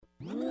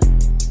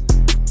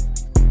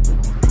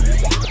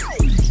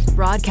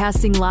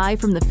Broadcasting live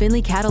from the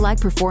Findlay Cadillac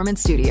Performance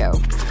Studio.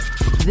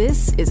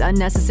 This is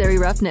Unnecessary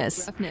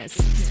Roughness.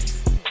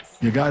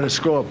 You got to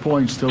score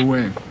points to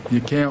win. You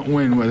can't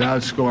win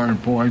without scoring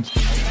points.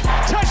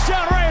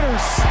 Touchdown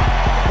Raiders!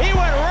 He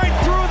went right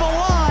through the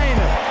line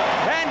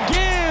and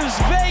gives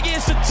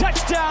Vegas a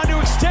touchdown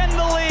to extend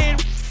the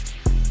lead.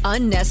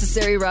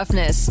 Unnecessary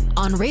Roughness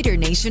on Raider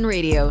Nation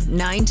Radio,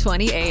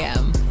 920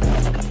 AM.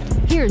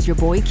 Here's your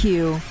boy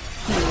Q.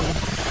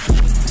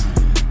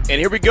 And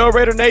here we go,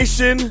 Raider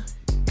Nation.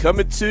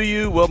 Coming to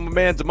you, well, my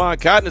man Damon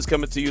Cotton is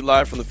coming to you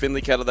live from the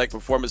Findlay Cadillac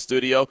Performance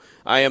Studio.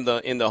 I am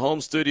in the home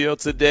studio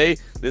today,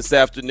 this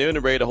afternoon,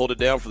 and ready to hold it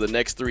down for the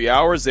next 3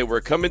 hours. And we're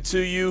coming to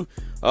you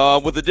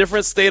with a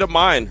different state of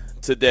mind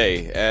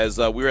today, as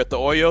we're at the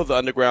Oyo, the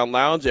Underground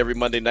Lounge. Every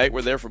Monday night,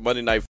 we're there for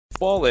Monday Night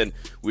Football, and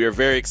we are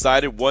very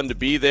excited, one, to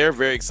be there.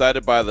 Very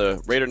excited by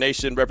the Raider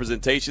Nation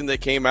representation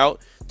that came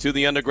out to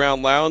the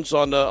Underground Lounge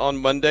on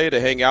Monday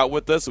to hang out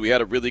with us. We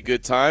had a really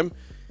good time.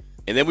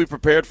 And then we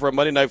prepared for a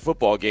Monday Night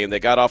Football game that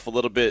got off a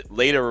little bit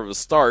later of a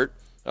start.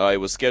 It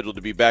was scheduled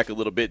to be back a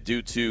little bit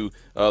due to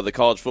the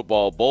college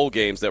football bowl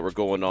games that were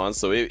going on,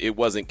 so it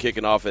wasn't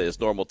kicking off at its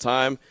normal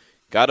time.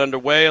 Got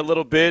underway a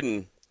little bit,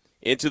 and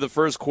into the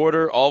first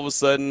quarter, all of a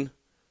sudden,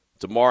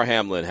 Damar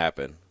Hamlin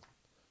happened.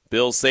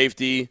 Bill's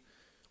safety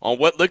on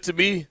what looked to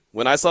be,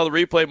 when I saw the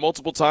replay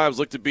multiple times,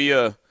 looked to be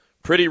a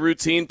pretty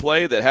routine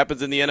play that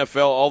happens in the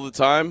NFL all the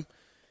time.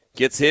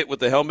 Gets hit with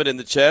the helmet in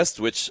the chest,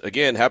 which,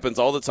 again, happens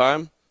all the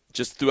time.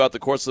 Just throughout the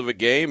course of a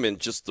game, and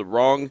just the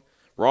wrong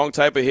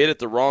type of hit at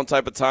the wrong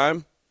type of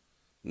time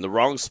in the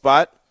wrong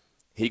spot.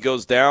 He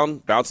goes down,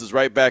 bounces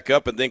right back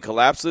up, and then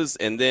collapses.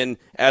 And then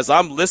as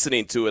I'm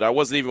listening to it, I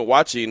wasn't even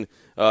watching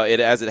it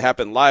as it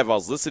happened live. I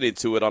was listening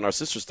to it on our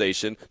sister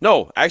station.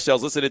 No, actually, I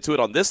was listening to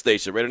it on this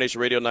station, Raider Nation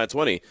Radio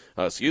 920.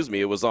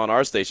 It was on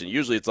our station.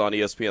 Usually it's on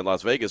ESPN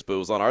Las Vegas, but it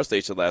was on our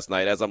station last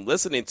night. As I'm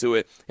listening to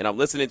it, and I'm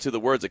listening to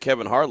the words of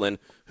Kevin Harlan,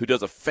 who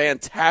does a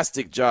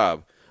fantastic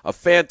job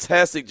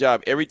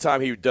every time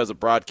he does a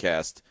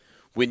broadcast.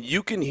 When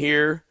you can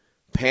hear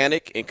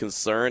panic and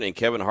concern in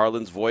Kevin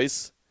Harlan's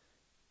voice,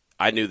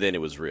 I knew then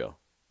it was real.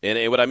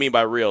 And what I mean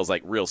by real is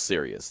like real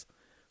serious.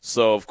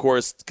 So, of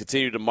course,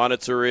 continue to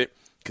monitor it.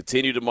 Tried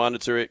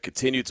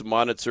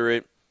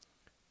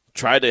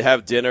to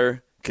have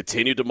dinner,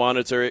 continue to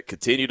monitor it.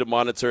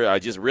 I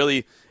just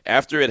really,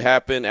 after it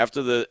happened,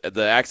 after the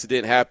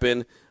accident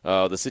happened,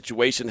 the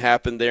situation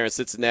happened there in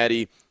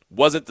Cincinnati,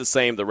 wasn't the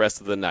same the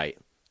rest of the night.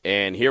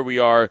 And here we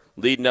are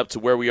leading up to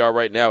where we are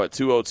right now at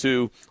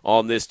 2:02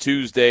 on this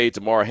Tuesday.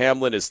 Damar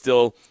Hamlin is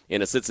still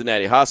in a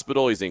Cincinnati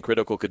hospital. He's in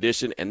critical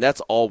condition, and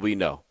that's all we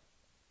know.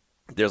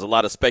 There's a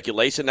lot of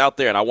speculation out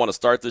there, and I want to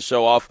start the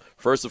show off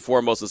first and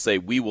foremost to say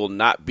we will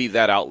not be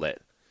that outlet.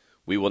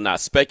 We will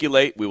not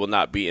speculate. We will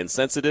not be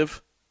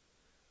insensitive.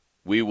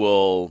 We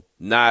will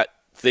not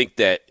think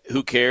that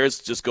who cares,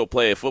 just go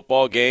play a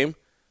football game.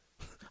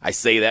 I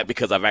say that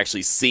because I've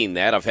actually seen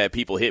that. I've had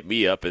people hit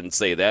me up and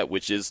say that,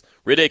 which is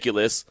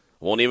ridiculous.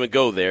 Won't even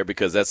go there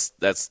because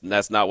that's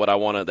not what I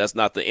want to. That's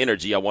not the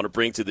energy I want to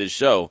bring to this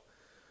show.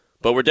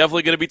 But we're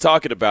definitely going to be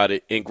talking about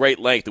it in great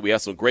length. We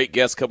have some great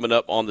guests coming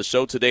up on the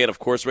show today, and of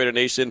course, Raider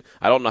Nation.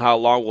 I don't know how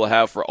long we'll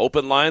have for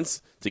open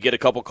lines to get a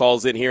couple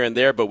calls in here and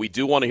there, but we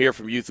do want to hear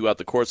from you throughout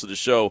the course of the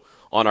show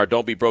on our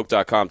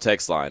don'tbebroke.com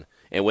text line.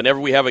 And whenever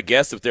we have a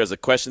guest, if there's a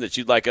question that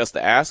you'd like us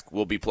to ask,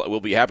 we'll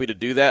be happy to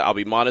do that. I'll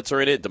be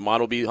monitoring it.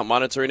 Damon will be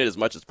monitoring it as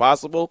much as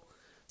possible.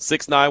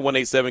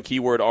 69187,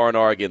 keyword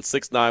R&R. Again,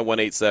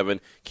 69187,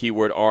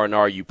 keyword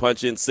R&R. You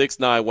punch in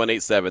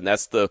 69187.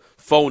 That's the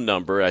phone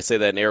number. I say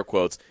that in air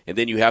quotes. And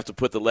then you have to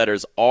put the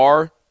letters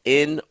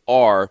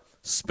R-N-R,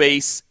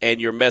 space,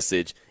 and your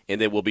message. And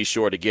then we'll be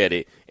sure to get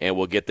it, and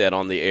we'll get that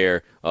on the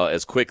air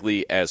as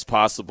quickly as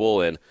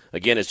possible. And,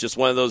 again, it's just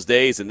one of those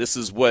days, and this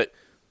is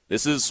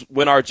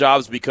when our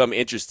jobs become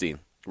interesting,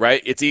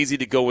 right? It's easy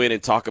to go in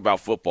and talk about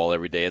football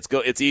every day.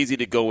 It's easy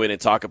to go in and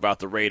talk about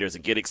the Raiders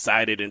and get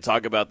excited and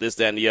talk about this,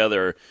 that, and the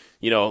other,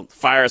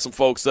 fire some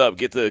folks up,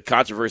 get the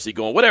controversy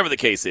going, whatever the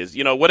case is.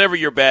 Whatever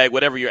your bag,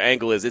 whatever your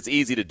angle is, it's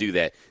easy to do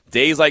that.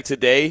 Days like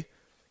today,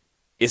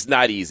 it's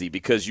not easy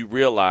because you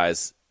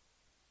realize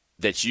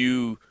that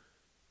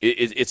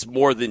it's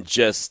more than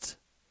just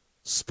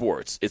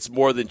sports. It's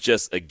more than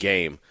just a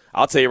game.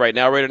 I'll tell you right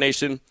now, Raider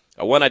Nation,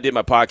 I did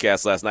my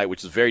podcast last night,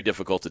 which was very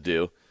difficult to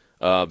do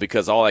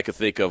because all I could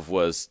think of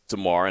was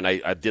Damar, and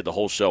I did the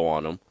whole show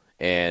on him.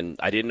 And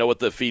I didn't know what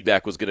the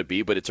feedback was going to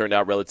be, but it turned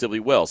out relatively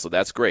well, so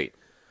that's great.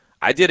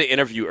 I did an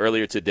interview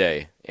earlier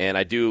today, and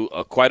I do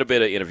quite a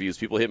bit of interviews.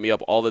 People hit me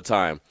up all the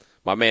time.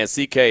 My man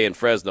CK in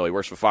Fresno, he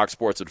works for Fox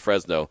Sports in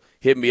Fresno,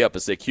 hit me up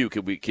and said, Q,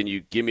 can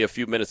you give me a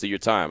few minutes of your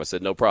time? I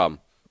said, no problem.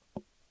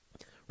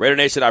 Raider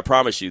Nation, I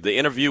promise you, the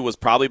interview was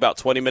probably about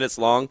 20 minutes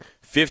long.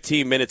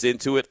 15 minutes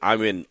into it,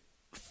 I'm in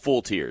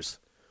full tears.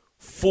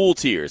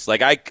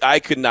 Like, I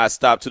could not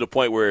stop to the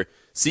point where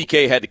CK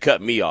had to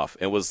cut me off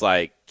and was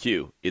like,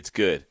 Q, it's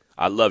good.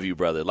 I love you,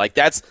 brother. Like,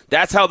 that's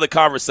how the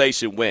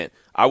conversation went.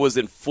 I was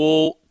in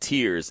full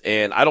tears,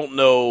 and I don't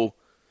know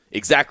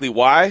exactly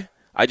why.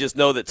 I just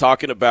know that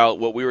talking about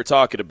what we were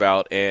talking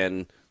about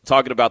and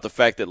talking about the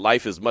fact that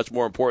life is much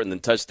more important than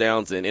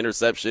touchdowns and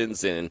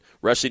interceptions and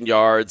rushing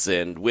yards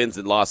and wins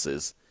and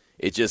losses,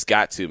 it just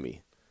got to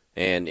me.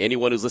 And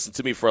anyone who's listened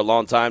to me for a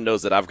long time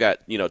knows that I've got,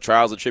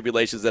 trials and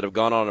tribulations that have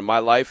gone on in my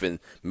life, and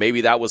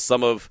maybe that was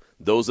some of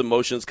those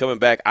emotions coming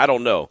back. I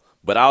don't know.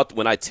 But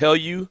when I tell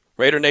you,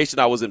 Raider Nation,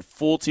 I was in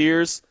full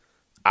tears.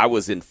 I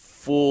was in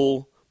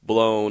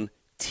full-blown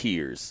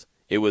tears.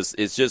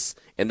 It's just,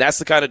 and that's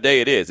the kind of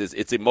day it is.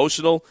 It's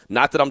emotional.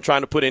 Not that I'm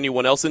trying to put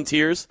anyone else in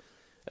tears.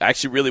 I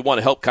actually really want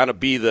to help kind of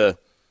be the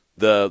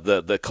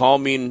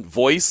calming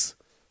voice,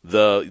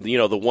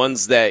 the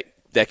ones that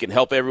can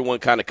help everyone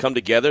kind of come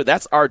together.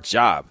 That's our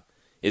job,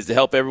 is to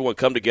help everyone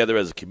come together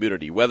as a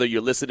community. Whether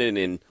you're listening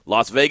in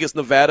Las Vegas,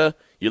 Nevada,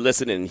 you're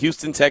listening in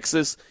Houston,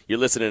 Texas, you're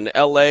listening in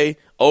L.A.,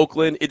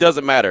 Oakland, it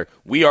doesn't matter.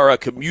 We are a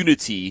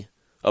community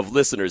of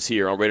listeners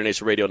here on Raider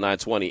Nation Radio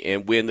 920,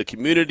 and when the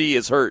community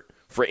is hurt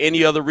for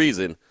any other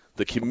reason,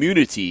 the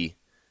community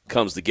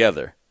comes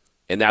together,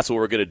 and that's what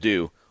we're going to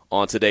do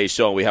on today's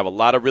show. And we have a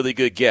lot of really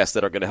good guests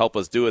that are going to help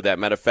us do it. That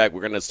matter of fact,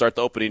 we're going to start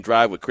the opening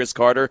drive with Chris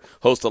Carter,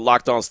 host of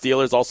Locked On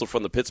Steelers, also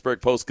from the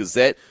Pittsburgh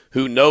Post-Gazette,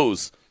 who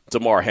knows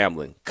Damar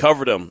Hamlin,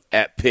 covered him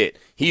at Pitt.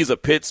 He's a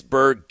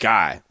Pittsburgh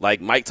guy.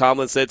 Like Mike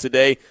Tomlin said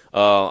today,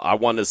 I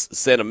want to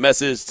send a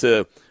message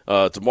to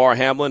Damar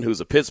Hamlin,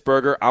 who's a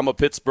Pittsburgher. I'm a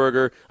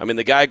Pittsburgher. I mean,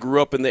 the guy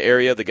grew up in the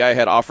area. The guy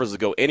had offers to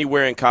go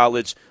anywhere in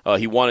college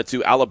he wanted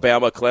to.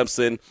 Alabama,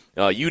 Clemson,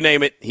 you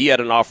name it, he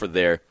had an offer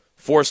there.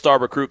 4-star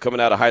recruit coming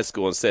out of high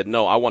school and said,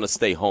 no, I want to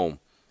stay home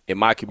in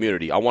my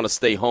community. I want to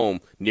stay home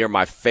near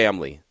my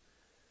family.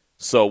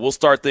 So we'll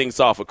start things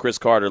off with Chris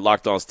Carter,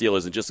 Locked On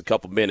Steelers, in just a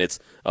couple minutes,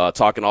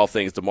 talking all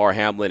things Damar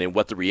Hamlin and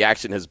what the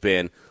reaction has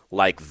been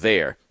like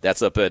there.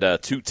 That's up at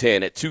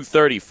 2:10. At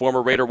 2:30,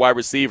 former Raider wide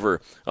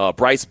receiver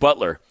Bryce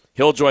Butler,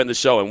 he'll join the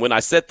show. And when I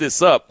set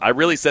this up, I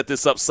really set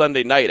this up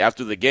Sunday night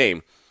after the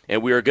game,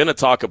 and we were going to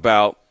talk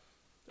about,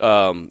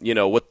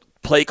 what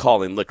play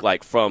calling looked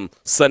like from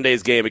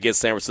Sunday's game against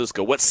San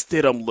Francisco, what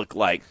Stidham looked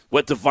like,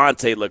 what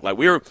Devontae looked like.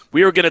 We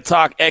were going to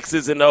talk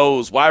X's and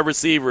O's, wide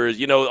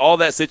receivers, all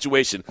that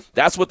situation.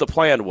 That's what the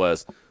plan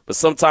was. But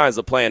sometimes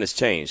the plan has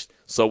changed.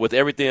 So with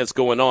everything that's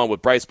going on,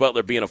 with Bryce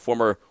Butler being a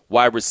former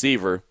wide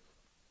receiver,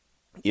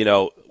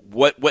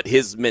 what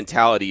his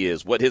mentality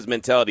is, what his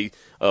mentality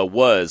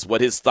was,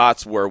 what his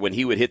thoughts were when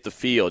he would hit the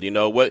field,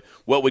 what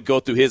would go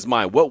through his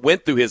mind, what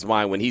went through his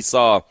mind when he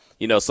saw,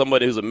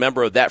 somebody who's a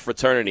member of that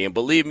fraternity. And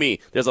believe me,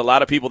 there's a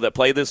lot of people that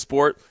play this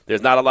sport.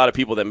 There's not a lot of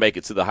people that make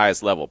it to the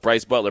highest level.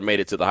 Bryce Butler made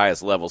it to the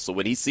highest level. So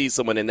when he sees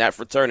someone in that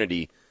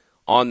fraternity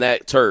on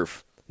that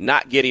turf,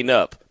 not getting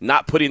up,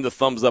 not putting the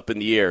thumbs up in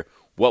the air,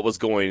 what was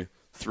going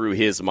through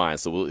his mind.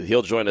 So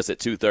he'll join us at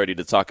 2:30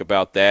 to talk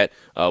about that.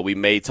 We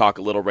may talk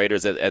a little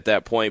Raiders at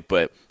that point,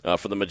 but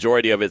for the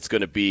majority of it, it's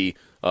going to be,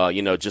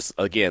 just,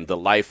 again, the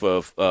life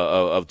of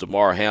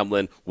Damar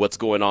Hamlin, what's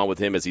going on with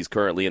him as he's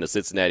currently in a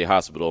Cincinnati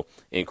hospital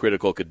in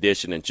critical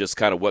condition, and just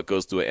kind of what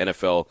goes through an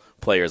NFL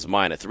player's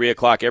mind. At 3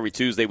 o'clock every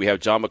Tuesday, we have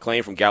John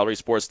McClain from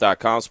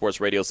GallerySports.com,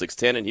 Sports Radio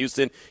 610 in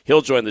Houston.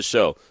 He'll join the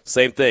show.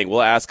 Same thing.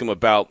 We'll ask him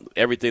about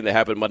everything that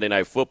happened Monday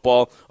Night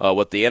Football,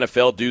 what the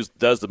NFL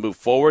does to move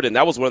forward. And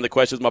that was one of the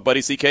questions my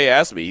buddy CK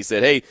asked me. He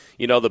said, hey,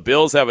 the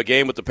Bills have a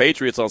game with the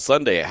Patriots on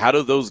Sunday. How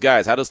do those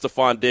guys, how does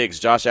Stephon Diggs,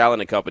 Josh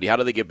Allen and company, how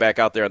do they get back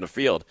out there on the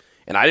field?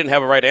 And I didn't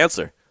have a right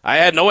answer. I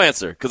had no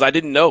answer because I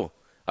didn't know.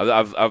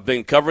 I've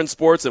been covering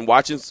sports and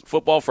watching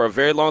football for a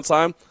very long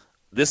time.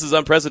 This is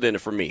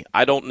unprecedented for me.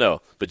 I don't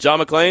know. But John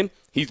McClain,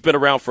 he's been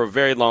around for a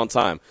very long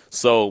time.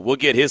 So we'll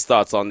get his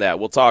thoughts on that.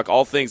 We'll talk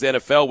all things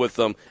NFL with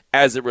him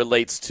as it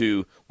relates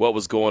to what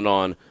was going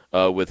on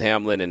with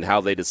Hamlin and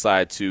how they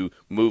decide to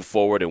move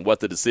forward and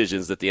what the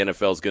decisions that the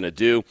NFL is going to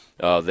do.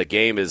 The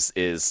game is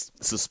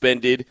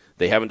suspended.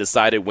 They haven't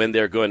decided when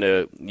they're going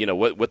to,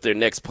 what their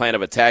next plan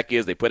of attack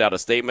is. They put out a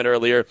statement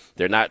earlier.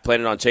 They're not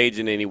planning on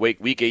changing any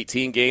Week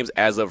 18 games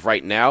as of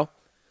right now.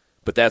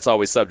 But that's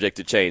always subject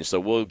to change. So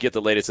we'll get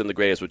the latest and the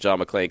greatest with John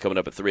McClain coming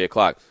up at 3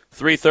 o'clock.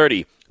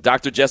 3:30,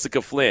 Dr.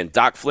 Jessica Flynn,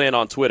 Doc Flynn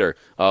on Twitter.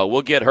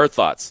 We'll get her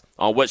thoughts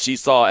on what she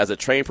saw as a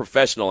trained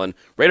professional. And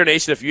Raider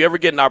Nation, if you ever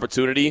get an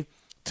opportunity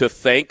to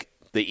thank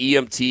the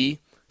EMT,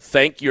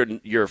 thank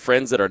your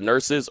friends that are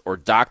nurses or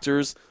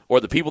doctors or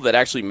the people that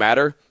actually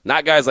matter,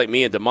 not guys like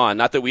me and Damon,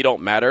 not that we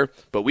don't matter,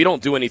 but we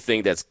don't do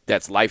anything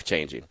that's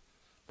life-changing,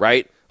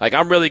 right? Like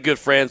I'm really good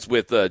friends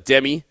with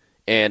Demi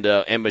and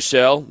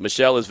Michelle.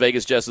 Michelle is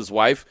Vegas Jess's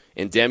wife,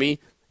 and Demi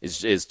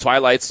is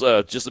Twilight's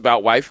just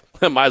about wife.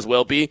 Might as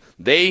well be.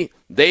 They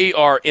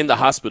are in the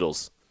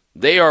hospitals.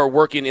 They are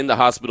working in the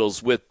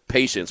hospitals with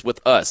patients,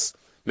 with us,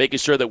 making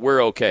sure that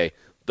we're okay.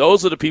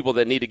 Those are the people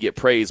that need to get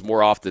praised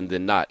more often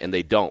than not, and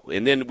they don't.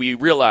 And then we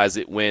realize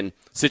it when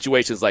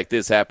situations like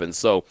this happen.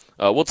 So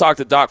we'll talk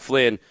to Doc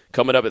Flynn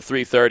coming up at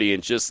 3:30,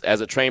 and just as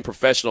a trained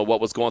professional,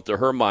 what was going through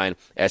her mind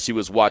as she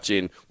was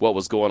watching what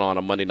was going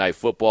on Monday Night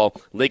Football.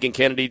 Lincoln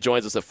Kennedy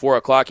joins us at 4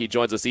 o'clock. He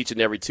joins us each and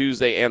every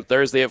Tuesday and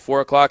Thursday at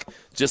 4 o'clock.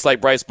 Just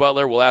like Bryce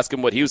Butler, we'll ask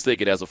him what he was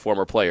thinking as a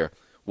former player,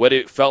 what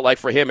it felt like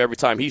for him every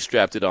time he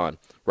strapped it on.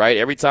 right?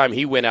 Every time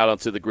he went out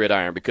onto the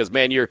gridiron, because,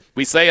 man,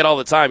 we say it all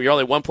the time, you're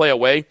only one play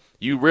away.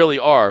 You really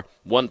are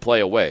one play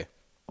away.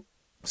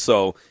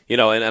 So,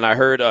 and I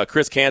heard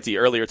Chris Canty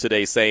earlier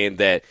today saying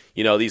that,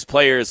 these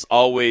players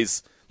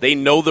always, they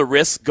know the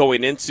risk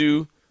going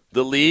into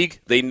the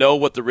league. They know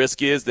what the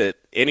risk is, that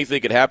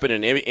anything could happen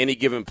in any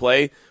given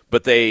play,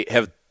 but they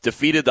have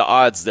defeated the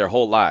odds their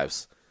whole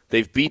lives.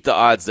 They've beat the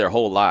odds their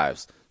whole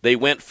lives. They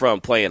went from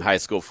playing high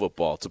school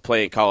football to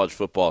playing college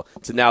football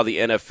to now the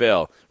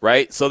NFL,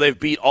 right? So they've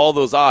beat all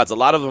those odds. A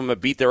lot of them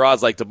have beat their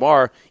odds, like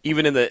DeMar,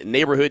 even in the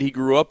neighborhood he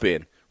grew up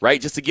in, right?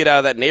 Just to get out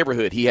of that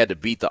neighborhood, he had to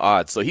beat the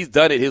odds. So he's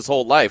done it his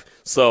whole life.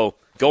 So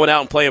going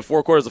out and playing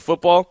 4 quarters of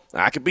football,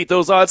 I can beat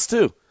those odds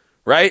too,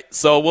 right?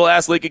 So we'll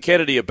ask Lincoln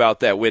Kennedy about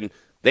that. When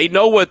they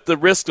know what the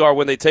risks are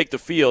when they take the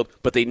field,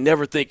 but they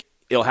never think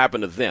it'll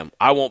happen to them.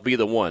 I won't be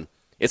the one.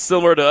 It's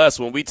similar to us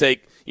when we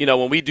take,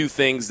 when we do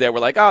things that we're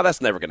like, oh, that's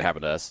never going to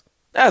happen to us.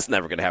 That's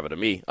never going to happen to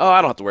me. Oh, I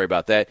don't have to worry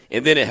about that.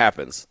 And then it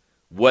happens.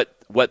 What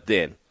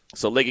then?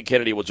 So Lincoln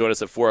Kennedy will join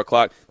us at 4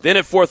 o'clock. Then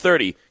at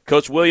 4:30,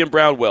 Coach William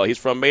Brownwell. He's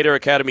from Mater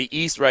Academy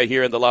East right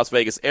here in the Las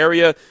Vegas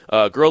area.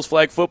 Girls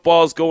flag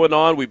football is going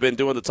on. We've been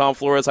doing the Tom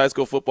Flores High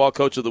School Football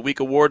Coach of the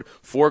Week Award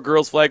for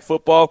girls flag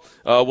football.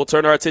 We'll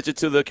turn our attention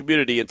to the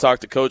community and talk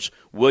to Coach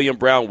William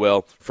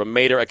Brownwell from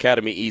Mater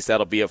Academy East.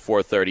 That'll be at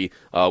 4:30.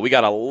 We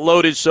got a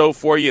loaded show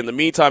for you. In the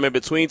meantime, in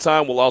between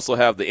time, we'll also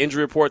have the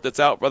injury report that's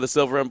out by the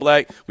Silver and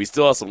Black. We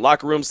still have some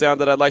locker room sound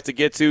that I'd like to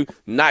get to.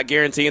 Not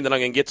guaranteeing that I'm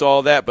going to get to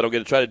all that, but I'm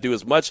going to try to do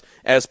as much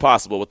as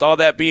possible. With all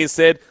that being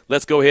said,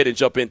 let's go ahead and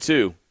jump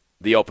into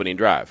the opening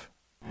drive.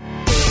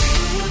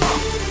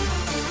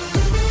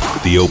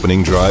 The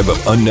opening drive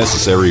of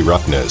Unnecessary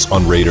Roughness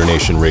on Raider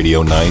Nation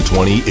Radio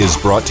 920 is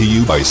brought to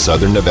you by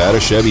Southern Nevada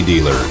Chevy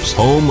Dealers,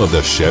 home of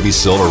the Chevy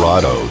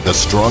Silverado, the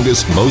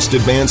strongest, most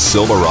advanced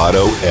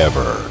Silverado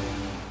ever.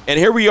 And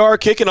here we are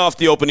kicking off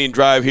the opening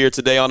drive here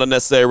today on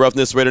Unnecessary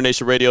Roughness, Raider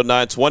Nation Radio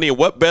 920. And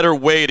what better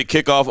way to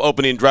kick off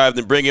opening drive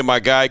than bring in my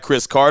guy,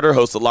 Chris Carter,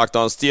 host of Locked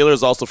On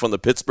Steelers, also from the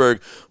Pittsburgh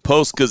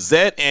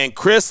Post-Gazette. And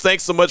Chris,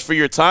 thanks so much for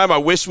your time. I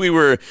wish we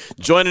were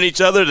joining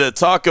each other to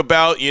talk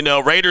about,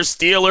 Raiders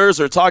Steelers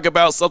or talk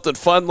about something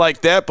fun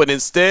like that. But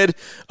instead,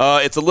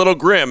 it's a little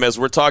grim as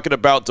we're talking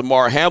about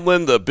Damar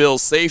Hamlin, the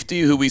Bills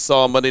safety, who we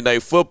saw on Monday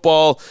Night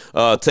Football,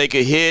 take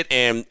a hit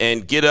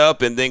and get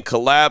up and then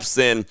collapse.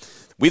 And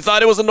we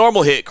thought it was a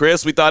normal hit,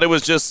 Chris. We thought it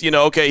was just,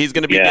 okay, he's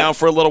going to be down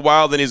for a little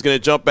while, then he's going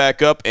to jump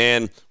back up.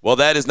 And, well,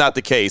 that is not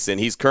the case. And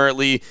he's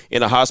currently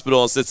in a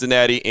hospital in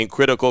Cincinnati in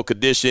critical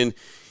condition.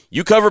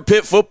 You cover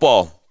Pitt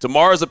football.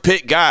 Damar's a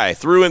Pitt guy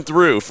through and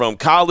through, from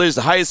college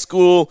to high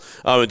school,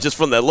 just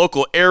from the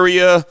local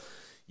area.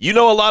 You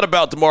know a lot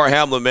about Damar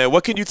Hamlin, man.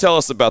 What can you tell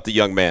us about the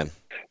young man?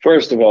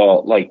 First of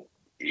all,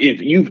 if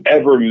you've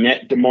ever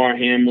met Damar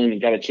Hamlin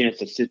and got a chance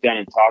to sit down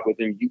and talk with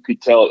him, you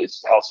could tell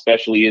how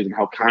special he is and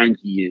how kind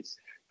he is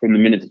from the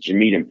minute that you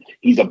meet him.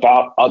 He's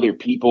about other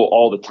people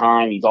all the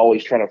time. He's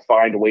always trying to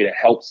find a way to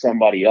help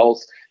somebody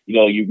else.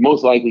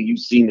 You've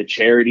seen the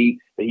charity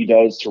that he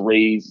does to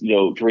raise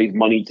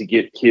money to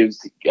get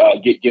kids,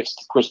 get gifts,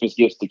 Christmas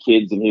gifts to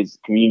kids in his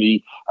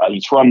community.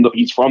 He's from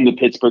the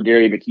Pittsburgh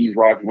area, McKees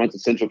Rock. He went to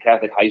Central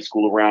Catholic High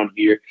School around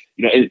here.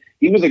 And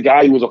he was a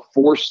guy who was a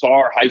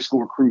 4-star high school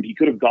recruit. He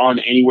could have gone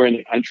anywhere in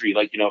the country.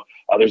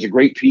 There's a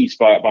great piece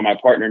by my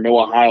partner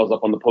Noah Hiles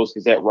up on the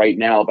Post-Gazette right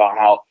now about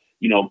how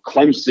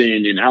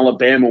Clemson and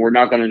Alabama were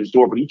knocking on his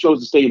door, but he chose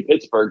to stay in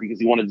Pittsburgh because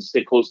he wanted to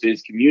stay close to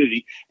his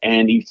community,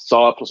 and he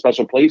saw a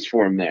special place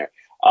for him there.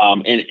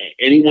 And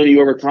anyone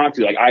you ever talked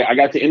to, I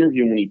got to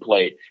interview him when he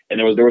played, and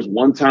there was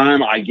one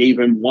time I gave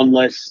him one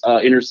less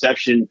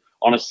interception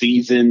on a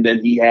season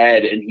than he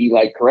had, and he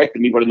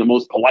corrected me, but in the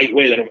most polite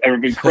way that I've ever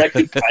been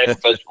corrected by a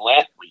professional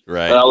athlete.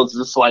 Right. And I was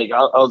just I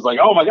was like,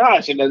 oh my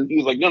gosh, and then he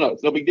was like, no,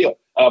 it's no big deal.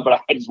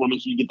 But I just want to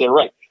make sure you get that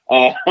right.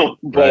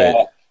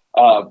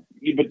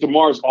 But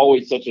Damar's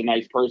always such a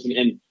nice person,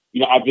 and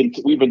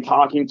we've been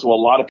talking to a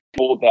lot of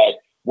people that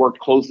worked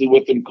closely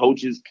with him,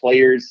 coaches,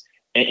 players,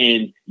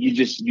 and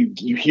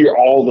you hear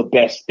all the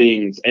best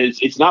things. And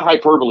it's not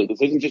hyperbole.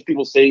 This isn't just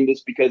people saying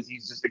this because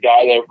he's just the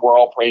guy that we're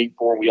all praying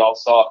for and we all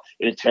saw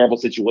in a terrible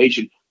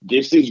situation.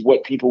 This is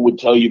what people would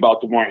tell you about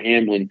Damar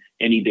Hamlin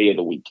any day of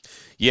the week.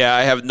 Yeah,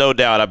 I have no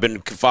doubt. I've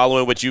been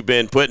following what you've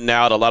been putting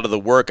out, a lot of the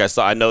work.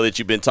 I know that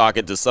you've been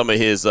talking to some of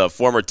his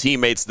former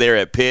teammates there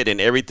at Pitt,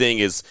 and everything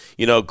is,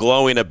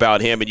 glowing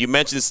about him. And you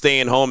mentioned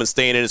staying home and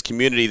staying in his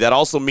community. That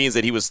also means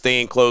that he was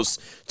staying close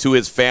to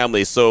his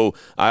family. So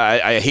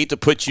I hate to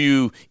put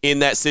you in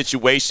that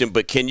situation,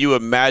 but can you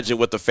imagine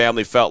what the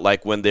family felt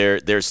like when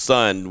their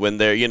son, when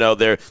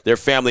their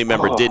family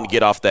member didn't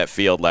get off that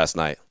field last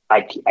night?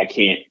 I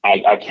can't.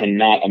 I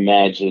cannot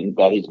imagine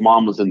that his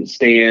mom was in the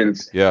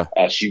stands. Yeah.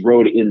 She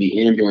rode in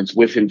the ambulance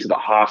with him to the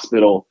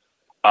hospital.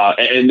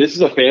 And this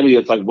is a family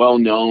that's well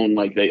known.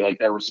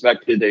 They're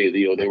respected.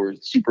 They were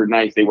super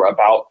nice. They were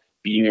about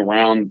being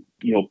around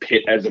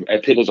Pitt as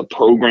a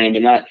program,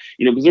 and not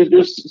because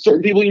there's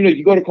certain people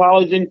you go to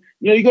college and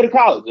you go to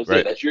college. That's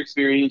right. That's your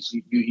experience.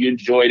 You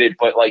enjoyed it,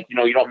 but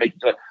you don't make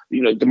it.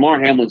 Damar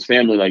Hamlin's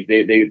family, like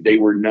they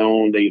were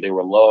known, they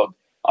were loved.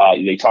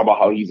 They talk about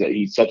how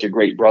he's such a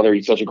great brother,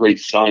 he's such a great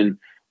son.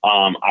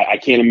 I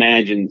can't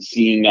imagine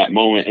seeing that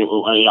moment.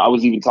 I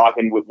was even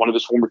talking with one of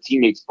his former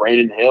teammates,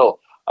 Brandon Hill,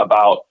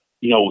 about,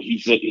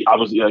 he said, I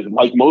was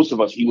like most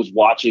of us, he was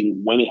watching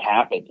when it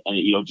happened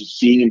and, just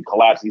seeing him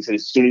collapse. He said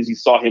as soon as he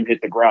saw him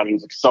hit the ground, he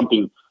was like,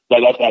 something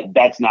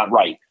that's not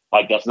right.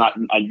 Like, that's not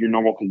your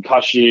normal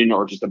concussion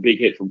or just a big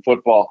hit from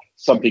football.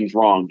 Something's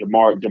wrong.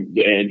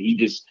 And he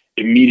just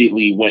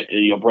immediately went,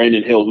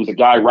 Brandon Hill, who's a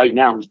guy right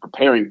now who's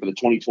preparing for the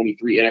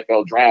 2023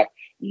 NFL draft,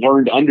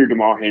 learned under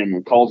Damar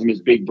Hamlin, calls him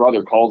his big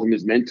brother, calls him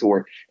his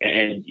mentor.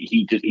 And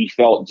he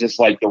felt just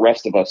like the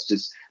rest of us,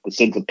 just the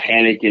sense of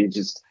panic and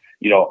just,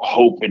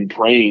 hope and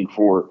praying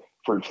for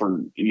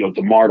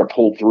Damar to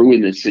pull through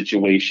in this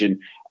situation.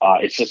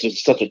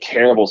 It's such a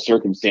terrible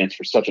circumstance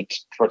for such a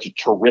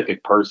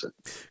terrific person.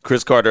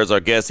 Chris Carter is our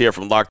guest here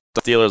from Locked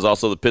On Steelers,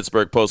 also the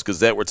Pittsburgh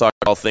Post-Gazette. We're talking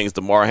all things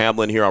Damar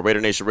Hamlin here on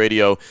Raider Nation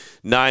Radio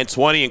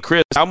 920. And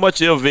Chris, how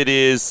much of it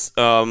is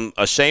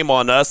a shame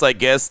on us, I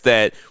guess,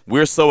 that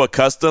we're so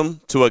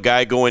accustomed to a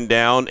guy going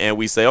down and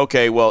we say,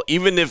 okay, well,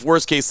 even if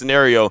worst case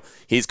scenario,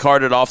 he's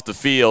carted off the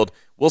field,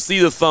 we'll see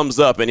the thumbs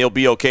up and he'll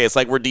be okay. It's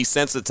like we're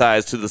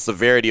desensitized to the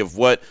severity of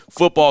what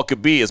football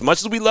could be. As much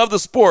as we love the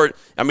sport,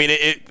 I mean,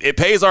 it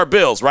pays our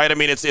bills, right? I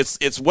mean,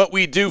 it's what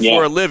we do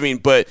for a living,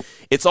 but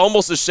it's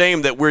almost a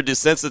shame that we're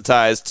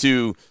desensitized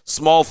to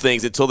small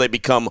things until they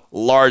become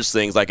large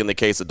things, like in the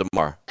case of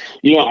Damar.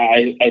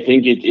 I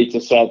think it's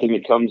a sad thing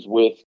that comes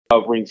with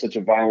covering such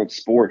a violent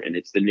sport, and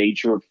it's the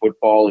nature of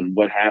football and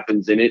what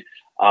happens in it.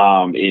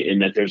 In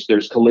that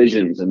there's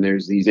collisions and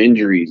there's these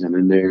injuries and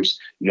then there's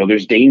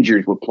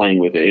dangers with playing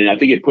with it. And I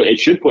think it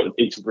should put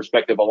into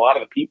perspective a lot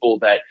of the people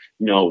that,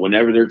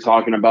 whenever they're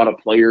talking about a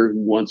player who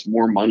wants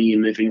more money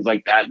and things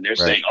like that, and they're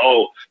saying,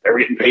 oh, they're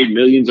getting paid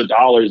millions of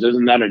dollars.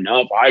 Isn't that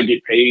enough? I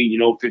get paid,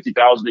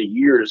 $50,000 a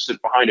year to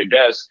sit behind a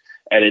desk.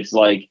 And it's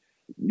like,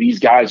 these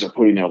guys are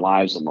putting their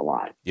lives on the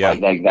line. Yeah.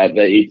 Like that.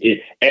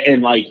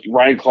 And like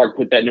Ryan Clark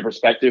put that into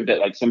perspective that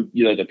like some,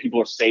 that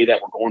people say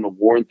that we're going to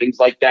war and things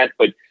like that.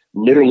 But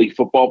literally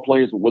football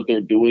players, what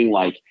they're doing,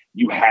 like,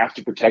 you have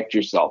to protect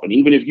yourself. And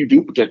even if you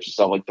do protect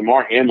yourself, like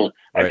Damar Hamlin,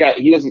 that guy,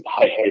 he doesn't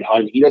head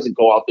hunt. He doesn't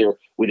go out there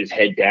with his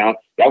head down.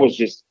 That was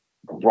just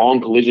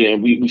wrong collision.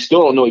 And we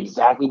still don't know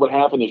exactly what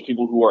happened. There's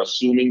people who are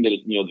assuming that,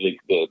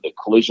 the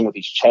collision with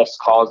his chest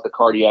caused the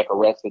cardiac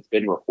arrest that's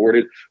been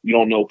reported. We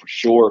don't know for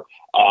sure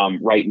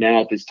right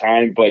now at this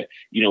time, but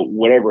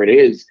whatever it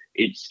is,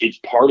 it's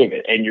part of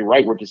it. And you're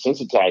right, we're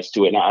desensitized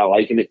to it. And I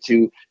liken it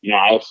to,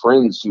 I have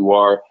friends who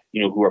are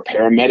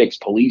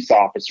paramedics, police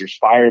officers,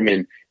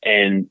 firemen,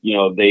 and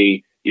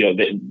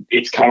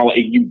it's kind of like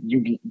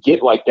you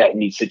get like that in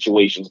these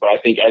situations. But I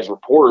think as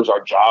reporters,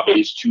 our job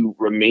is to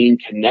remain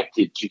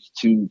connected to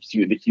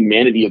the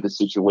humanity of the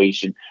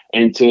situation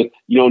and to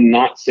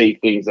not say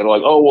things that are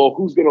like, oh well,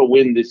 who's going to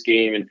win this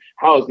game and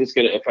how is this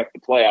going to affect the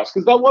playoffs?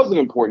 Because that was an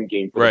important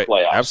game for the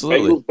playoffs.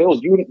 Absolutely,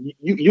 Bengals, Bills.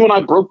 You and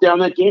I broke down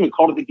that game and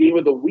called it the game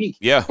of the week.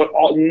 Yeah, but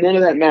none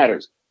of that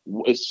matters.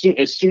 As soon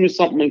as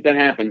something like that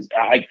happens,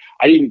 I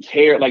didn't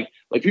care. Like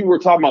people were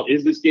talking about,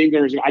 is this game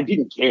going to resume? I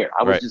didn't care.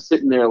 I was just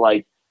sitting there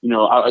like,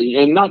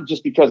 and not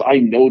just because I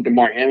know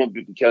Damar Hamlin,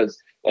 but because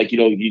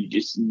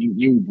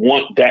you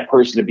want that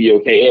person to be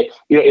okay.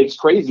 It's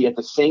crazy. At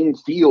the same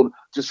field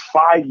just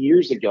 5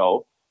 years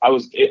ago,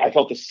 I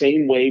felt the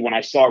same way when I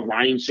saw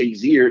Ryan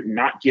Shazier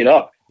not get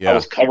up. Yeah. I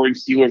was covering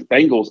Steelers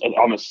Bengals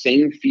on the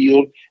same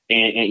field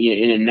and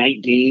in a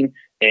night game.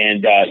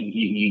 And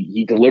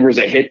he delivers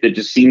a hit that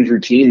just seems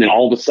routine. And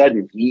all of a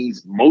sudden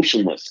he's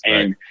motionless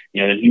and,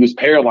 he was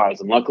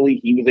paralyzed. And luckily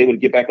he was able to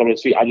get back on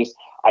his feet.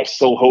 I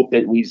so hope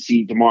that we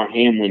see Damar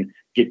Hamlin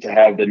get to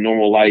have the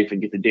normal life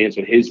and get to dance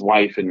with his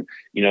wife and,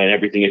 and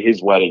everything at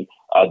his wedding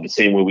the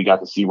same way we got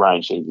to see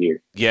Ryan Shazier.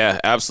 Yeah,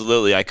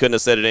 absolutely. I couldn't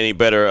have said it any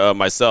better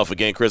myself.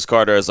 Again, Chris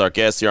Carter is our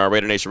guest here on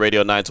Raider Nation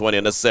Radio 920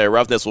 Unnecessary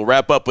Roughness. We'll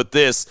wrap up with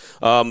this.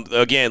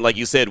 Again, like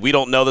you said, we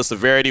don't know the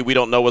severity. We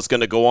don't know what's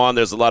going to go on.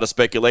 There's a lot of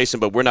speculation,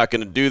 but we're not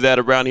going to do that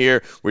around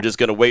here. We're just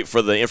going to wait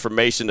for the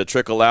information to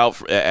trickle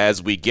out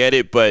as we get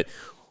it. But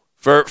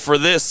For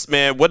this,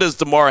 man, what does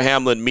Damar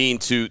Hamlin mean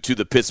to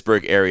the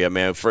Pittsburgh area,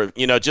 man? For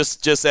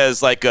just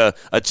as like a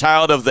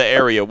child of the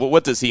area,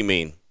 what does he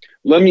mean?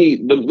 Let me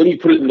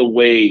put it in the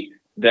way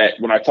that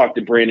when I talked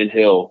to Brandon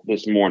Hill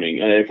this morning,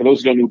 and for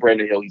those who don't know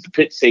Brandon Hill, he's a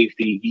Pitt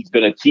safety. He's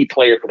been a key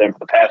player for them for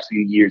the past few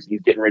years.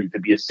 He's getting ready to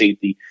be a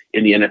safety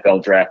in the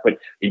NFL draft. But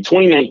in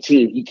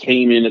 2019, he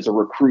came in as a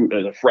recruit,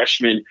 as a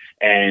freshman,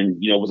 and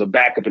was a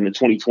backup in the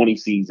 2020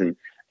 season.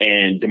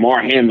 And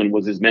Damar Hamlin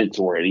was his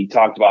mentor. And he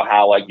talked about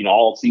how,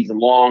 all season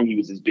long, he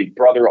was his big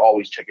brother,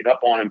 always checking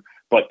up on him.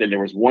 But then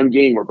there was one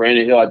game where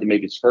Brandon Hill had to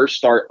make his first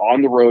start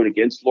on the road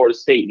against Florida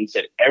State. And he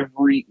said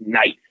every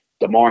night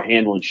Damar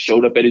Hamlin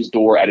showed up at his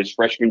door at his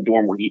freshman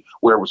dorm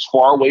where it was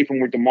far away from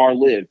where Damar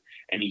lived.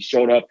 And he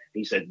showed up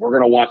and he said, we're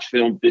going to watch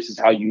film. This is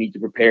how you need to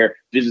prepare.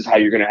 This is how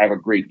you're going to have a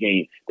great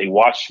game. They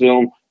watched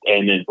film.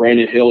 And then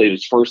Brandon Hill, in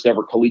his first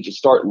ever collegiate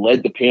start,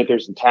 led the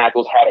Panthers in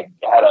tackles, had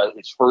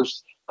his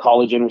first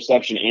college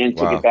interception and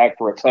took it back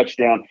for a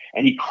touchdown.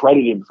 And he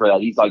credited him for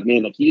that. He's like,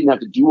 man, like he didn't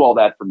have to do all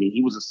that for me.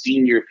 He was a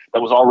senior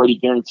that was already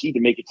guaranteed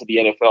to make it to the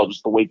NFL,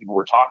 just the way people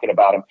were talking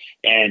about him.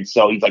 And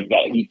so he's like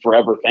that. He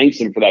forever thanks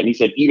him for that. And he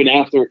said, even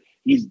after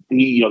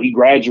he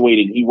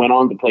graduated, he went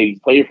on to play. He's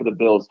played for the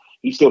Bills.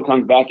 He still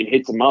comes back and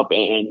hits him up,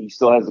 and he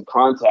still has a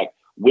contact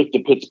with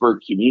the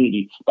Pittsburgh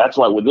community. That's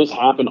why when this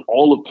happened,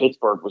 all of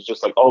Pittsburgh was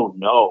just like, oh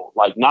no,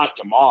 like not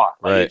Damar.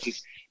 Like, right. It's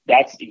just,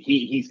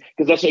 he's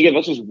because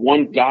that's just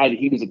one guy that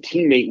he was a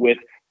teammate with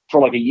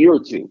for like a year or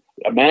two.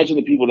 Imagine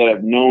the people that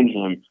have known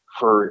him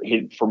for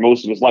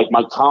most of his life.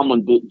 Mike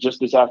Tomlin did just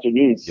this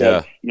afternoon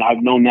said,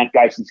 I've known that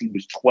guy since he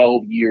was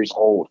 12 years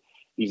old.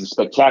 He's a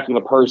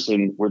spectacular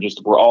person.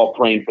 We're all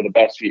praying for the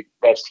best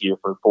here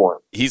for him.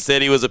 He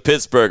said he was a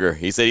Pittsburgher.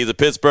 He said he's a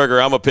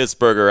Pittsburgher. I'm a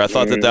Pittsburgher. I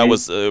thought that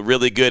was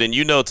really good. And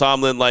you know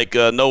Tomlin like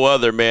no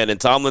other, man. And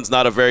Tomlin's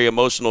not a very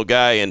emotional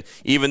guy. And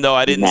even though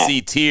I didn't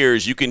see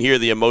tears, you can hear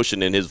the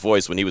emotion in his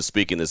voice when he was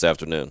speaking this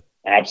afternoon.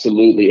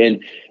 Absolutely.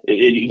 And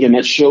again,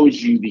 that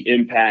shows you the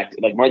impact.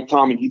 Like Mike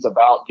Tomlin, he's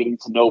about getting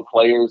to know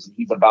players. And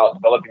he's about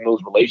developing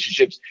those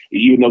relationships. And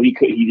even though he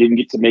didn't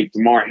get to make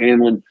Damar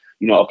Hamlin,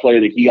 a player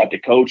that he got to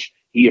coach,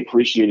 he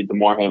appreciated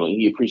Damar Hamlin.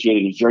 He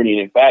appreciated his journey.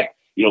 And in fact,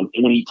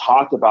 when he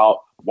talked about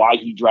why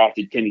he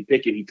drafted Kenny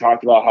Pickett, he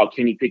talked about how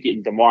Kenny Pickett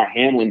and Damar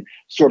Hamlin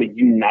sort of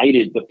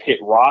united the Pitt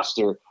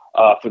roster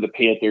for the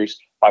Panthers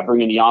by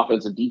bringing the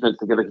offense and defense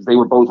together because they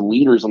were both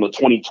leaders on the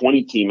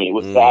 2020 team. And it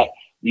was that,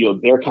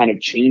 their kind of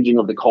changing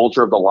of the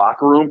culture of the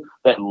locker room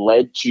that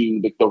led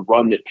to the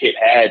run that Pitt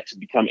had to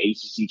become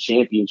ACC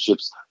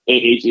championships,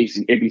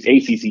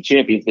 ACC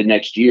champions the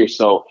next year.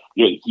 So,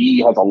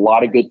 he has a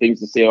lot of good things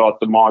to say about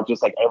Damar,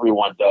 just like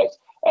everyone does.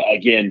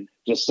 Again,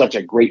 just such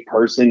a great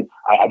person.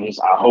 I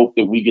hope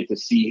that we get to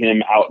see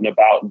him out and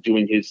about and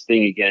doing his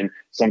thing again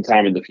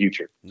sometime in the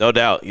future. No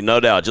doubt.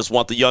 Just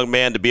want the young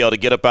man to be able to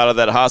get up out of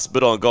that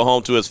hospital and go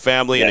home to his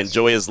family and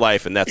enjoy his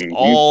life. And that's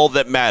all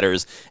that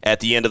matters at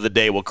the end of the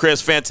day. Well,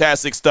 Chris,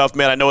 fantastic stuff,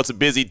 man. I know it's a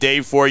busy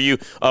day for you.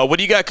 What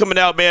do you got coming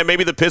out, man?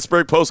 Maybe the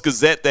Pittsburgh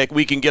Post-Gazette that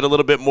we can get a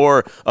little bit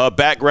more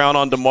background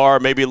on Damar,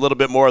 maybe a little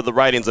bit more of the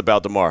writings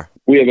about Damar.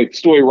 We have a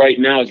story right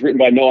now. It's written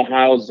by Noah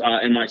Hiles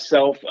and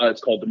myself.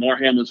 It's called Damar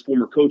Hamlin's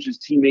Former Coaches,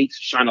 Teammates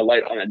Shine a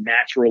Light on a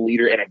Natural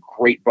Leader and a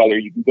Great Brother.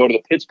 You can go to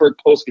the Pittsburgh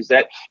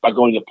Post-Gazette by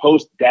going to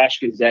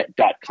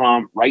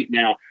post-gazette.com right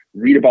now.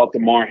 Read about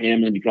Damar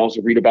Hamlin. You can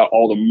also read about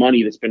all the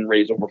money that's been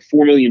raised, over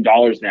 $4 million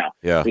now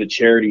for the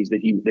charities that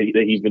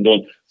he's been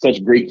doing.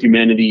 Such great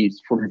humanities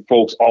for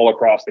folks all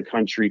across the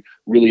country.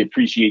 Really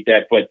appreciate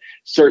that. But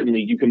certainly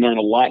you can learn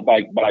a lot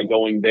by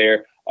going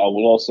there.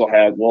 We'll also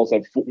have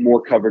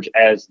more coverage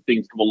as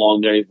things come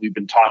along there. We've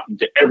been talking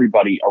to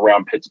everybody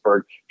around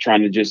Pittsburgh,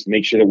 trying to just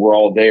make sure that we're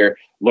all there,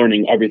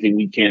 learning everything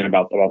we can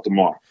about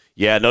Damar.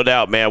 Yeah, no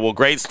doubt, man. Well,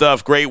 great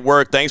stuff. Great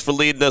work. Thanks for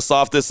leading us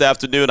off this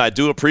afternoon. I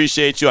do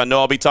appreciate you. I know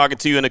I'll be talking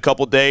to you in a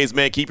couple days,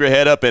 man. Keep your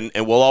head up, and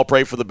we'll all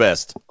pray for the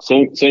best.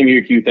 Same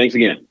here, Q. Thanks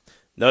again.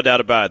 No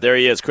doubt about it. There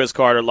he is, Chris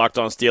Carter, Locked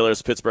On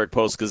Steelers, Pittsburgh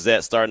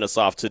Post-Gazette, starting us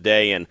off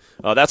today. And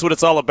that's what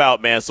it's all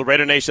about, man. So,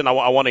 Raider Nation, I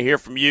want to hear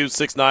from you,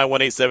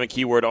 69187,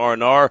 keyword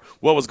R&R.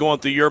 What was going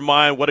through your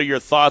mind? What are your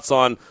thoughts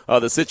on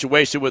the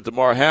situation with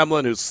Damar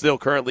Hamlin, who's still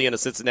currently in a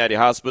Cincinnati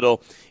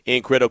hospital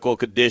in critical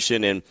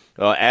condition? And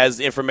as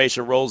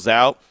information rolls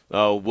out,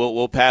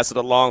 we'll pass it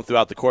along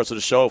throughout the course of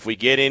the show if we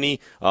get any.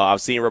 I've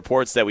seen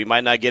reports that we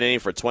might not get any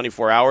for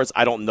 24 hours.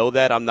 I don't know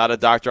that. I'm not a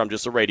doctor. I'm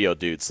just a radio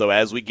dude. So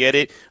as we get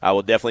it, I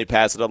will definitely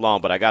pass it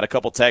along. But I got a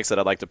couple texts that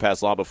I'd like to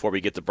pass along before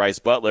we get to Bryce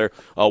Butler.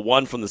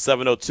 One from the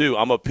 702.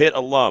 I'm a Pitt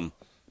alum.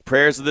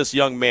 Prayers to this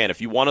young man.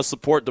 If you want to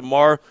support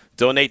Damar,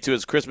 donate to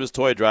his Christmas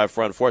toy drive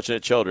for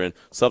unfortunate children.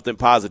 Something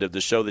positive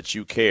to show that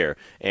you care.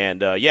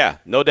 And, yeah,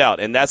 no doubt.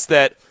 And that's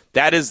that.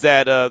 That is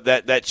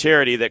that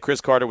charity that Chris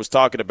Carter was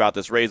talking about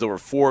that's raised over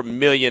 $4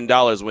 million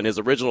when his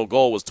original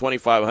goal was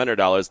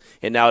 $2,500,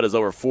 and now it is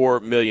over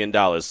 $4 million.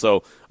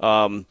 So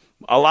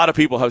a lot of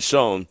people have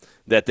shown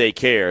that they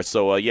care.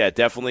 So, yeah,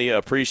 definitely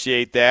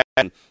appreciate that.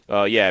 And,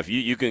 yeah, if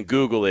you can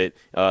Google it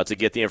to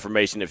get the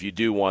information if you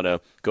do want to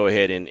go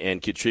ahead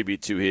and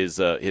contribute to his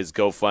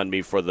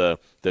GoFundMe for the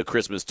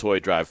Christmas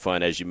Toy Drive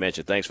Fund, as you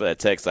mentioned. Thanks for that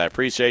text. I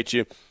appreciate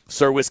you.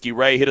 Sir Whiskey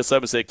Ray hit us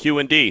up and said,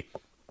 Q&D.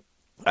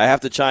 I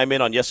have to chime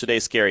in on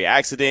yesterday's scary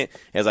accident.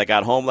 As I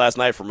got home last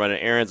night from running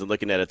errands and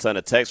looking at a ton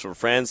of texts from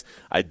friends,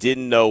 I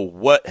didn't know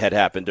what had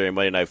happened during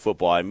Monday Night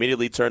Football. I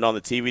immediately turned on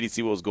the TV to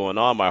see what was going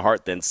on. My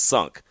heart then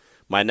sunk.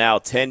 My now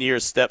 10-year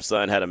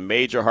stepson had a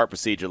major heart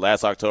procedure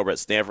last October at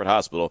Stanford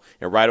Hospital,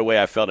 and right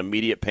away I felt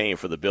immediate pain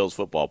for the Bills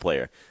football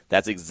player.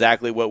 That's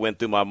exactly what went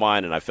through my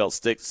mind, and I felt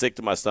sick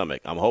to my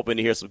stomach. I'm hoping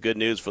to hear some good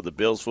news for the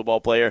Bills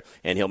football player,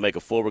 and he'll make a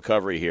full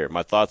recovery here.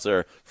 My thoughts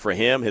are for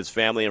him, his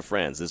family, and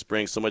friends. This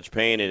brings so much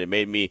pain, and it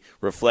made me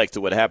reflect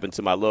to what happened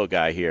to my little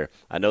guy here.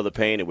 I know the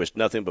pain and wish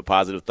nothing but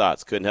positive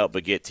thoughts. Couldn't help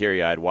but get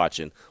teary-eyed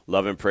watching.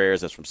 Love and prayers.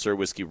 That's from Sir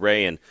Whiskey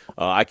Ray, and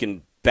I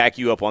can back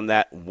you up on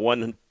that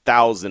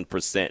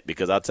 1,000%,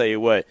 because I'll tell you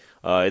what,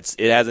 it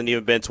hasn't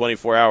even been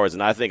 24 hours,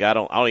 and I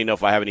don't even know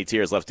if I have any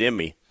tears left in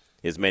me.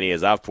 as many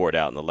as I've poured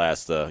out in the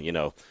last,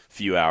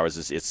 few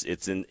hours.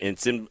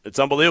 It's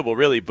unbelievable,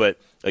 really. But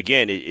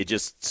again, it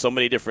just so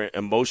many different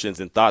emotions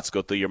and thoughts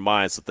go through your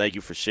mind. So thank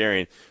you for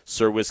sharing,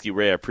 Sir Whiskey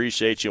Ray. I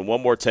appreciate you. And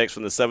one more text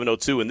from the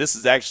 702, and this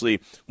is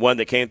actually one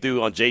that came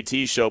through on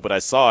JT's show, but I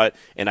saw it,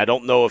 and I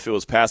don't know if it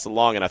was passed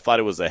along, and I thought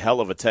it was a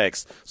hell of a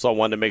text, so I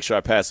wanted to make sure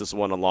I passed this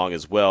one along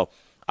as well.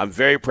 I'm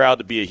very proud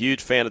to be a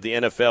huge fan of the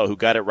NFL who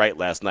got it right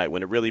last night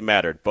when it really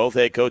mattered. Both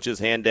head coaches,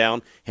 hand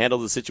down,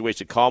 handled the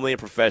situation calmly and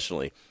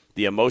professionally.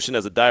 The emotion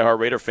as a diehard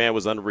Raider fan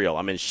was unreal.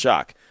 I'm in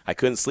shock. I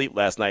couldn't sleep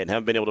last night and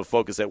haven't been able to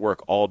focus at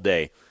work all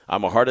day.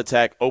 I'm a heart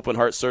attack, open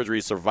heart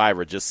surgery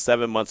survivor just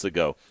 7 months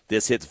ago.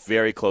 This hits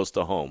very close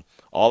to home.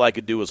 All I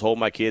could do was hold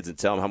my kids and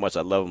tell them how much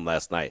I love them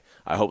last night.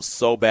 I hope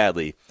so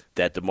badly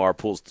that DeMar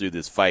pulls through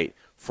this fight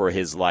for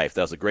his life.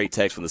 That was a great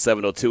text from the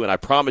 702, and I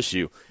promise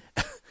you,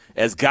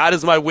 as God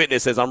is my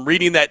witness, as I'm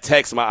reading that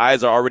text, my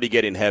eyes are already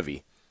getting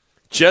heavy.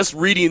 Just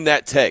reading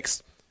that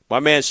text. My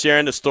man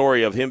sharing the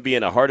story of him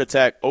being a heart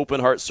attack, open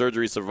heart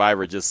surgery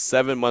survivor just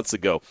 7 months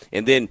ago.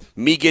 And then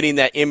me getting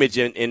that image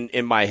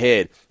in my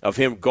head of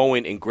him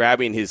going and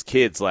grabbing his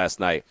kids last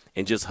night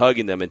and just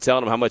hugging them and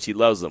telling them how much he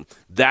loves them.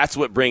 That's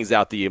what brings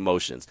out the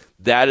emotions.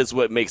 That is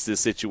what makes this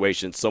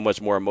situation so much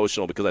more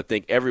emotional, because I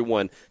think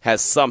everyone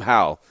has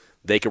somehow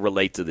they can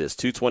relate to this.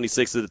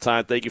 2:26 at the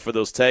time. Thank you for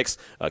those texts.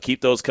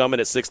 Keep those coming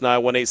at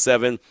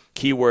 69187.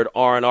 Keyword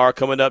R&R.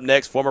 Coming up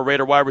next, former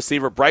Raider wide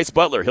receiver Bryce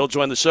Butler. He'll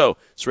join the show.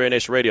 It's Raider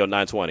Nation Radio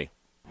 920.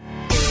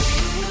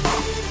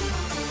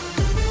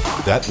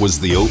 That was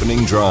the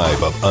opening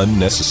drive of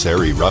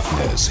Unnecessary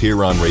Roughness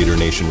here on Raider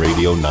Nation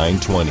Radio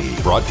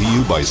 920. Brought to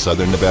you by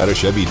Southern Nevada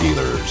Chevy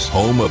Dealers,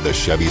 home of the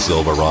Chevy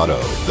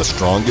Silverado, the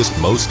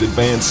strongest, most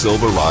advanced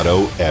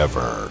Silverado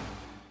ever.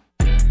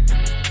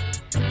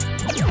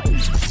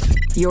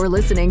 You're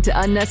listening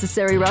to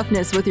Unnecessary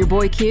Roughness with your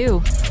boy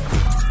Q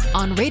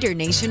on Raider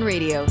Nation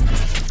Radio.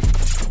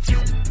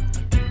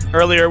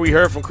 Earlier, we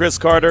heard from Chris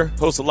Carter,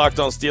 host of Locked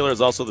On Steelers,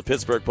 also the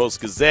Pittsburgh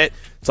Post-Gazette,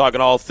 talking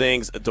all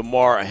things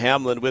Damar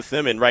Hamlin with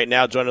him. And right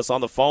now, joining us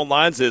on the phone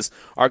lines is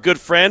our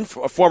good friend,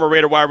 a former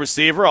Raider wide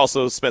receiver,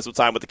 also spent some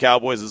time with the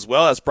Cowboys as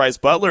well, as Bryce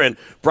Butler. And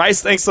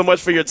Bryce, thanks so much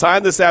for your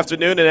time this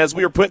afternoon. And as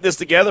we were putting this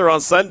together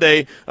on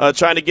Sunday,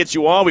 trying to get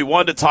you on, we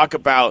wanted to talk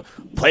about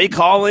play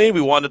calling.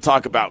 We wanted to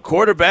talk about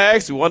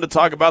quarterbacks. We wanted to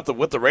talk about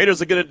what the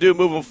Raiders are going to do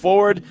moving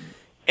forward.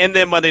 And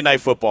then Monday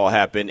Night Football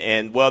happened,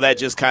 and, well, that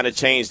just kind of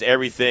changed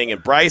everything.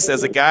 And Bryce,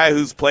 as a guy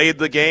who's played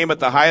the game at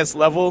the highest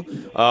level,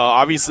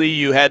 obviously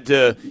you had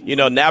to,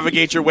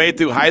 navigate your way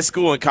through high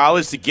school and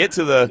college to get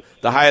to the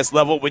highest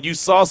level. When you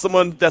saw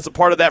someone that's a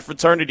part of that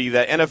fraternity,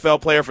 that NFL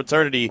player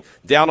fraternity,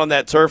 down on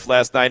that turf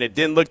last night, it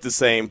didn't look the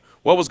same.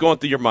 What was going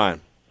through your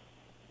mind?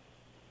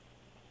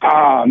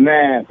 Oh,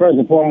 man. First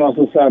and foremost,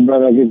 what's up,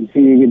 brother? Good to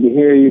see you. Good to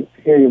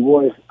hear your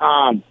voice.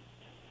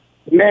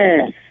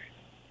 Man.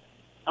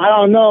 I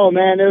don't know,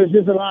 man. There was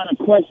just a lot of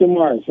question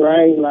marks,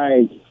 right?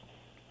 Like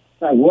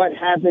what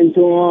happened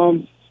to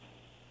him?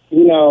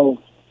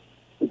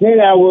 The thing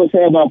that I will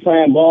say about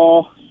playing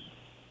ball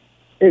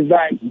is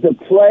like the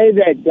play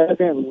that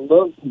doesn't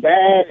look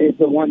bad is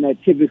the one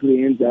that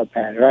typically ends up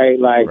bad, right?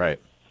 Like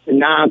the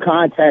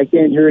non-contact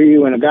injury,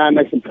 when a guy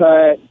makes a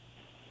cut,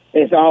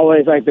 it's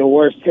always like the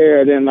worst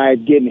tear than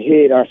like getting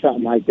hit or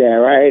something like that,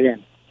 right?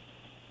 And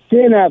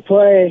seeing that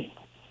play,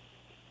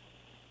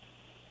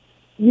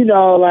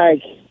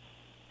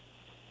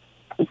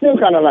 I'm still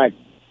kind of like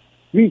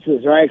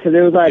speechless, right? Because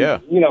it was like,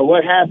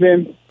 what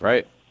happened?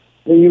 Right.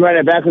 Then you run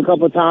it back a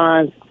couple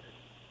times,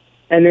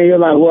 and then you're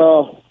like,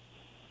 well,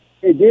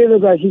 it did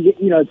look like he,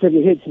 took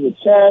a hit to the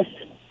chest,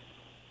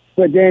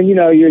 but then,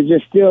 you're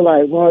just still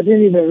like, well, it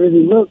didn't even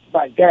really look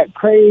like that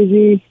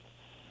crazy.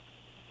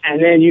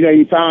 And then,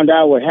 you found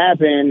out what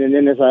happened, and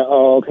then it's like,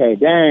 oh, okay,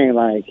 dang,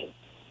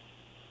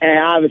 and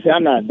obviously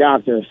I'm not a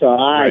doctor, so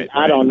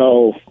I don't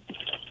know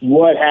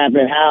what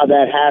happened, how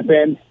that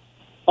happened.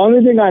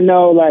 Only thing I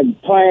know,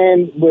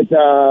 playing with,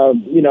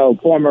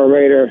 former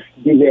Raider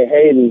DJ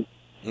Hayden,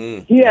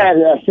 he had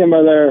a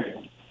similar,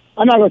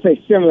 I'm not going to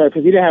say similar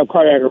because he didn't have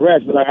cardiac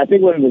arrest, but I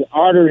think one of his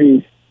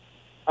arteries,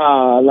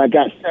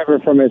 got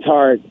severed from his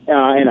heart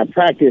in a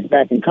practice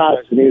back in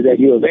college when he was at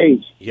U of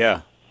H.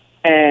 Yeah.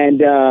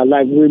 And,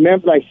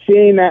 remember,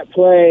 seeing that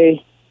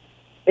play,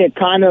 it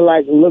kind of,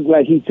 looked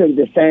like he took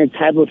the same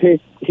type of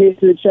hit to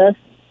the chest.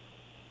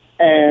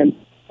 And,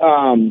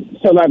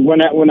 so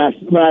when I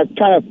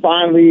kind of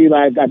finally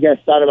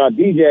thought about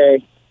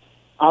DJ,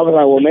 I was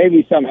like, well,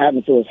 maybe something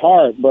happened to his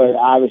heart, but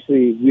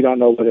obviously we don't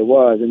know what it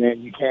was. And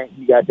then you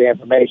got the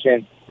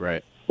information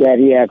that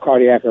he had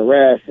cardiac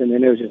arrest, and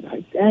then it was just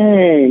like,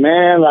 dang,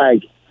 man,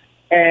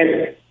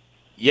 and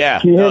yeah,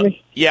 can you hear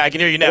me? Yeah, I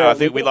can hear you now. I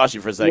think we lost you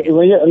for a second.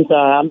 I'm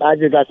sorry, I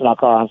just got to my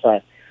car. I'm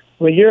sorry.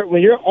 When you're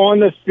on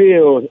the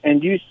field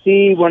and you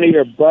see one of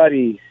your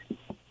buddies,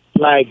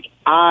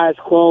 eyes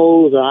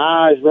closed or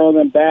eyes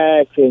rolling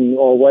back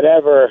or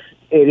whatever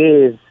it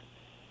is,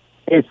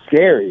 it's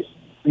scary.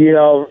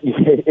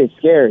 It's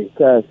scary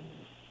because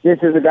this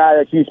is a guy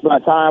that you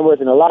spent time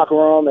with in the locker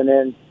room, and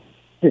then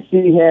to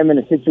see him in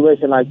a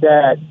situation like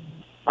that,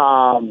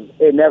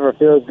 it never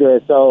feels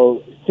good.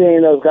 So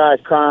seeing those guys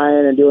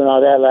crying and doing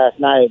all that last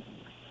night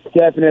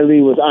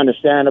definitely was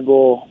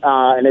understandable,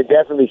 and it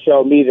definitely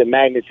showed me the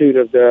magnitude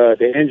of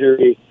the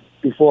injury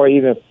before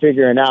even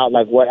figuring out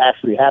like what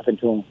actually happened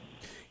to him.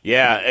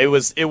 Yeah, it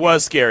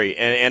was scary,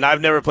 and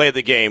I've never played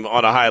the game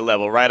on a high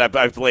level, right?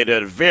 I've played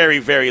at a very,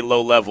 very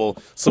low level,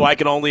 so I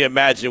can only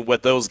imagine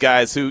what those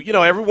guys who,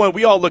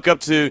 we all look up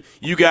to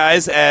you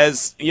guys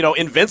as,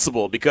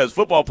 invincible, because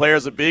football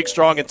players are big,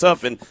 strong, and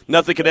tough, and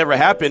nothing could ever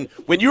happen.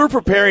 When you were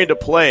preparing to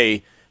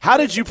play, how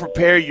did you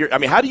prepare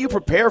how do you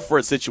prepare for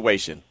a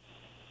situation?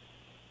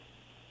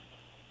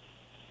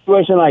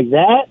 Situation like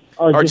that,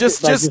 or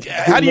just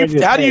how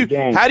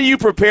do you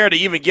prepare to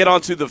even get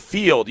onto the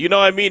field? You know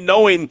what I mean?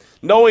 Knowing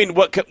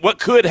what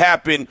could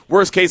happen,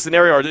 worst case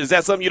scenario, or is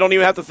that something you don't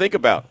even have to think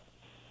about?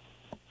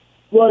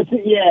 Well,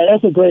 yeah,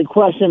 that's a great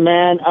question,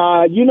 man.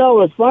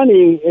 What's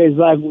funny is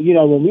like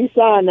when we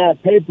sign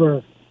that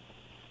paper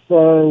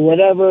for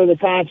whatever the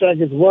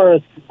contract is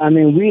worth, I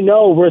mean we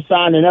know we're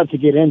signing up to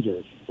get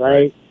injured,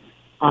 right?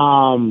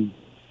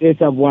 It's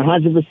a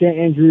 100%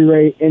 injury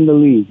rate in the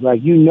league.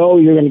 Like, you're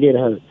going to get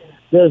hurt.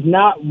 There's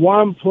not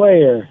one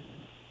player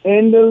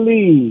in the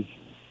league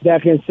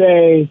that can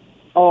say,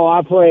 oh,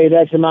 I played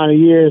X amount of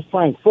years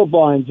playing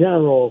football in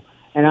general,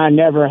 and I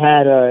never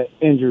had an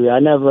injury. I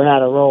never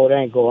had a rolled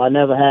ankle. I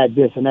never had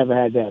this. I never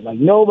had that. Like,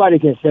 nobody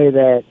can say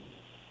that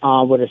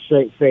with a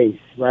straight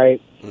face,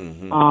 right?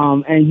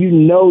 Mm-hmm. And you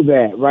know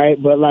that,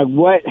 right? But, like,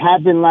 what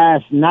happened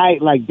last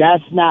night, like,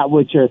 that's not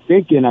what you're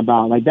thinking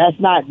about. Like, that's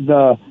not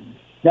the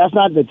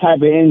type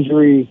of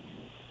injury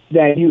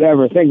that you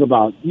ever think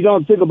about. You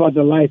don't think about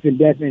the life and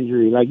death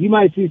injury. Like, you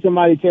might see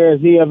somebody tear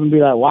his knee up and be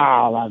like,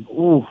 wow, like,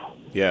 oof.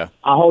 Yeah.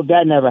 I hope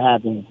that never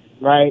happens,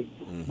 right?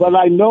 Mm-hmm. But,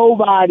 like,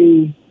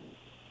 nobody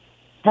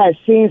has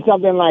seen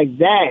something like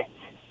that.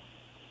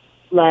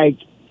 Like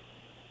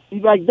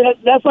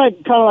that's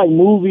like kind of like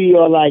movie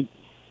or like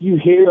you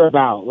hear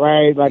about,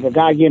 right? Like a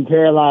guy getting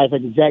paralyzed,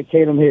 like the Jack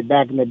Tatum hit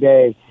back in the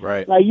day.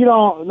 Right. Like, you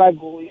don't, like,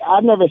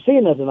 I've never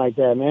seen nothing like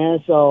that,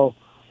 man. So,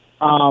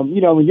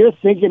 when you're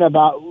thinking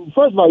about,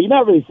 first of all, you're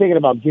not really thinking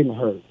about getting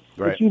hurt.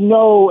 Right.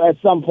 But at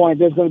some point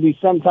there's going to be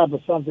some type of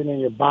something in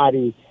your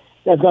body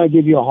that's going to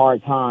give you a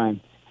hard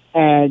time.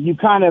 And you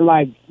kind of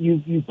like,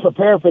 you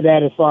prepare for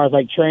that as far as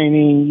like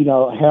training,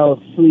 health,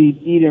 sleep,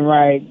 eating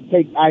right,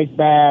 take ice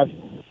baths,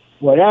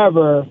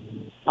 whatever.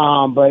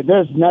 But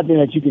there's nothing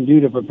that you can do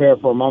to prepare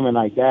for a moment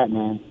like that,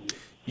 man.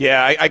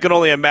 Yeah, I can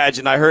only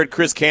imagine. I heard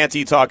Chris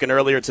Canty talking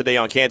earlier today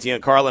on Canty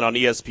and Carlin on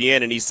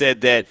ESPN, and he said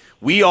that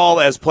we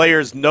all as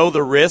players know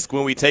the risk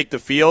when we take the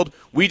field.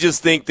 We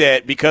just think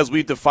that because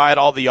we've defied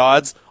all the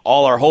odds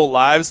all our whole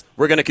lives,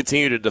 we're going to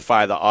continue to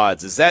defy the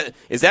odds. Is that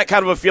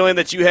kind of a feeling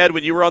that you had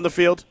when you were on the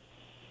field?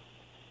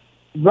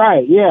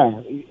 Right, yeah,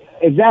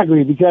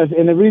 exactly.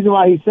 And the reason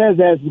why he says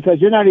that is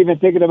because you're not even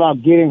thinking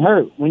about getting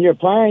hurt. When you're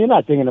playing, you're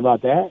not thinking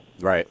about that.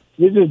 Right.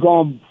 You're just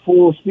going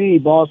full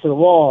speed, balls to the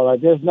wall.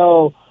 Like, there's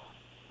no,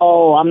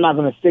 oh, I'm not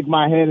going to stick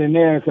my head in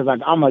there because,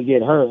 like, I'm going to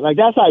get hurt. Like,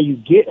 that's how you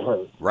get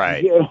hurt.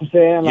 Right. You get what I'm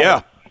saying? Like,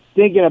 yeah.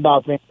 Thinking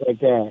about things like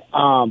that.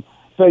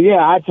 So, yeah,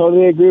 I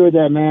totally agree with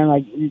that, man.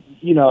 Like,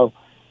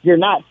 you're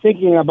not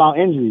thinking about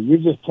injury. You're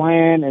just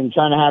playing and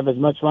trying to have as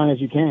much fun as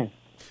you can.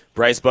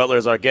 Bryce Butler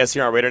is our guest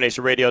here on Raider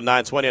Nation Radio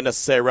 920.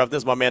 Unnecessary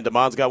Roughness. My man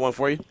DeMond's got one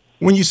for you.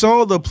 When you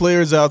saw the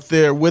players out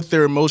there with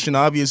their emotion,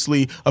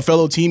 obviously a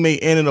fellow teammate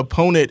and an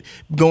opponent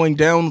going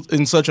down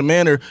in such a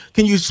manner,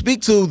 can you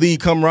speak to the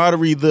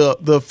camaraderie,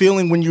 the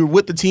feeling when you're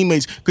with the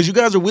teammates? Because you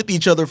guys are with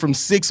each other from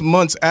 6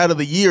 months out of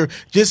the year,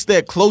 just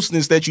that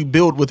closeness that you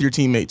build with your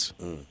teammates.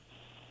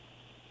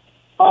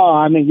 Oh,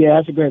 I mean, yeah,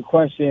 that's a great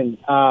question.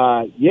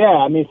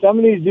 Some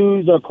of these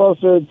dudes are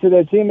closer to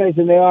their teammates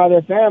than they are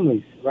their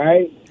families,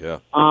 right? Yeah.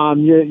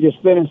 You're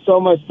spending so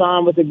much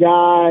time with the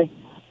guy.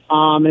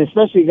 And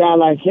especially a guy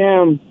like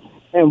him,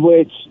 in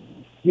which,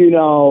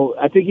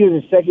 I think he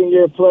was a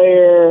second-year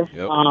player,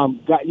 yep.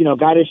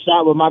 Got his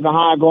shot with Michael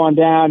Hyde going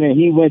down, and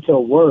he went to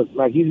work.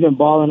 Like, he's been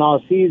balling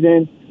all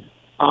season.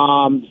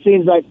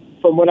 Seems like,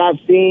 from what I've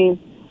seen,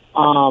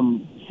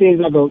 seems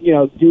like a,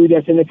 dude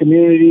that's in the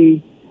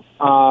community,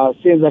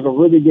 seems like a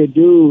really good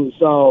dude.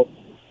 So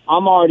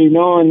I'm already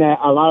knowing that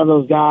a lot of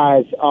those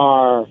guys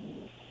are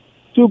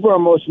super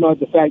emotional at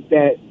the fact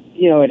that,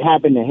 it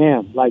happened to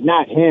him. Like,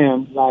 not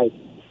him, like,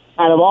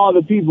 out of all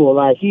the people,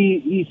 like,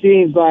 he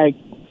seems like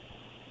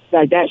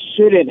that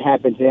shouldn't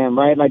happen to him,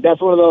 right? Like,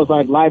 that's one of those,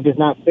 like, life is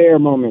not fair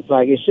moments.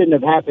 Like, it shouldn't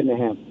have happened to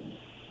him.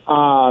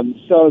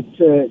 So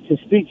to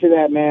speak to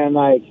that, man,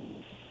 like,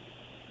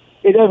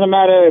 it doesn't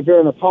matter if you're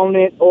an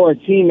opponent or a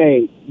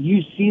teammate.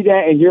 You see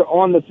that and you're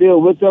on the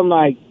field with them,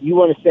 like, you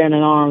want to stand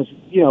in arms,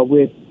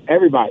 with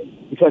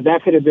everybody, because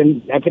that could have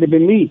been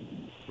me.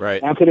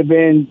 Right. That could have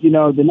been,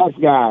 the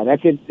next guy.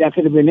 That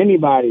could have been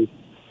anybody.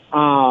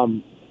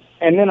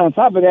 And then on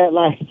top of that,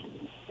 like,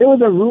 it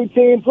was a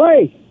routine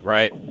play.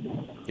 Right.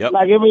 Yep.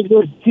 Like, it was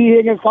just T.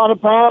 Higgins caught a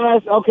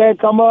pass. Okay,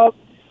 come up.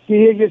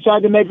 T. Higgins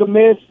tried to make a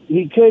miss.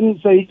 He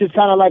couldn't, so he just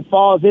kind of, like,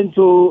 falls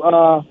into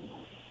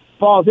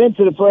falls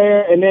into the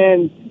player, and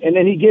then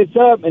he gets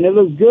up and it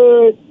looks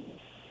good,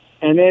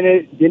 and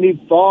then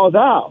he falls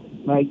out.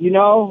 Like,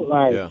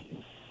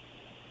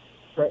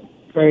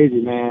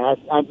 crazy, man.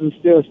 I'm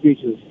still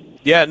speechless.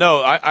 Yeah, no,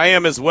 I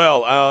am as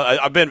well.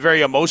 I've been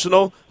very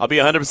emotional. I'll be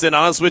 100%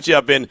 honest with you.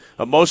 I've been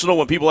emotional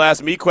when people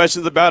ask me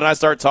questions about it, and I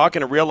start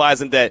talking and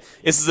realizing that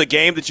this is a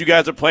game that you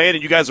guys are playing,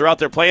 and you guys are out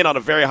there playing on a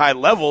very high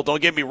level.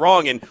 Don't get me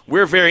wrong, and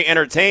we're very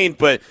entertained.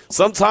 But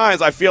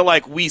sometimes I feel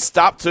like we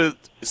stop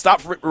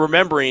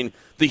remembering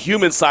the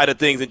human side of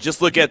things and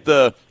just look at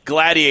the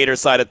gladiator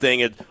side of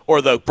thing,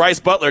 or the Bryce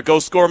Butler, go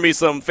score me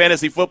some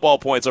fantasy football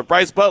points, or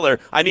Bryce Butler,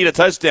 I need a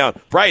touchdown.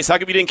 Bryce, how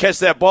come you didn't catch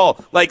that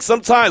ball? Like,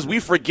 sometimes we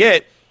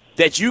forget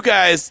that you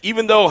guys,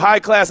 even though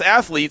high-class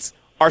athletes,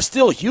 are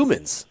still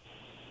humans.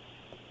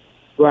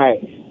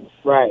 Right.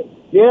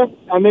 Yeah,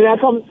 I mean, that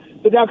comes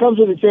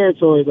with the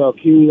territory, though,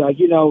 Q. Like,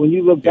 when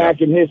you look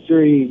back in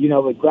history,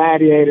 with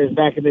gladiators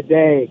back in the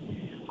day,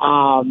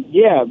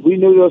 we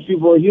knew those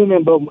people were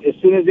human, but as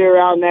soon as they were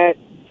out in that,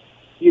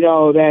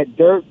 that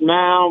dirt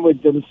mound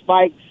with the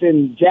spikes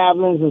and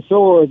javelins and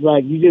swords,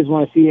 like, you just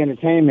want to see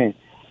entertainment.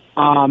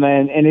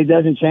 And it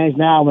doesn't change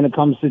now when it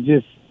comes to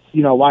just,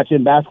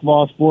 watching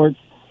basketball sports.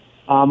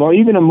 Or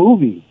even a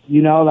movie,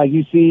 like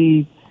you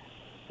see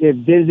if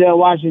Denzel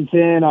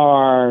Washington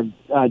or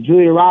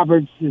Julia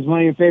Roberts is one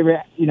of your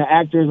favorite,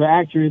 actors or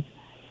actress,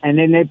 and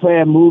then they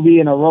play a movie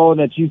in a role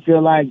that you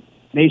feel like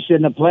they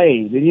shouldn't have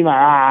played. Then you're like,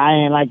 I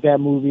ain't like that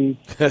movie.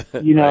 Right.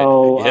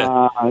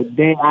 Yeah.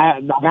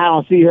 I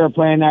don't see her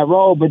playing that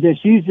role. But then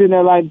she's sitting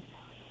there like,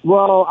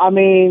 well, I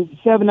mean,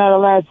 7 out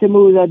of the last 10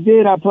 movies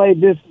I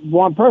played this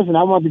one person.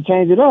 I want to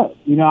change it up.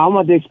 I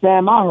want to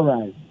expand my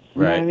horizon.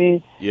 You know what I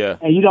mean? Yeah.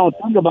 And you don't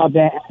think about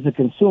that as a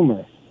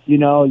consumer. You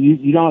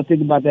don't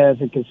think about that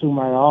as a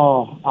consumer at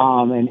all.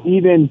 And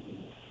even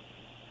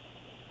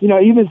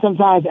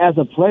sometimes as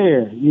a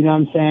player, you know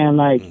what I'm saying?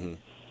 Like,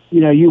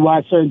 you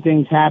watch certain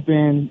things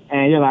happen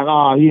and you're like,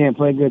 oh, he didn't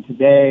play good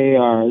today,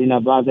 or,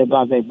 blah, blah,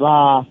 blah, blah,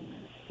 blah.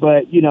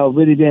 But,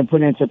 really didn't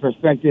put into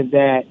perspective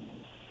that,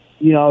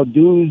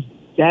 dude's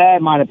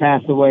dad might have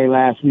passed away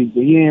last week,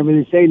 but he didn't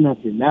really say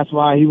nothing. That's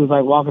why he was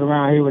like walking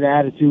around here with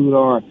attitude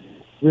or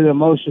really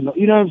emotional.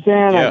 You know what I'm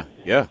saying? Yeah, like,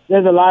 yeah.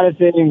 There's a lot of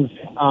things,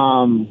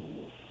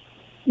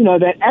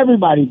 that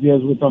everybody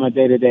deals with on a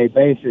day-to-day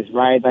basis,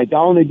 right? Like, the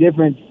only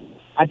difference,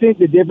 I think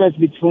the difference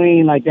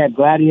between, like, that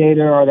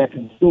gladiator or that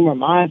consumer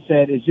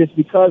mindset is just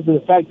because of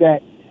the fact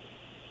that,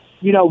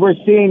 we're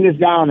seeing this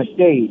guy on a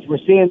stage. We're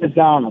seeing this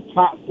guy on a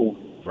platform.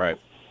 Right.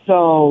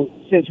 So,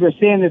 since we're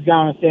seeing this guy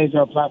on a stage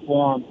or a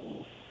platform,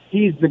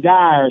 he's the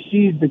guy, or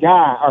she's the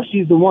guy, or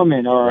she's the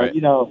woman, or, right.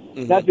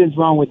 Nothing's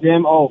wrong with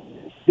them. Oh,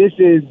 this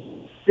is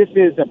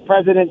the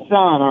president's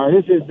son, or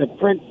this is the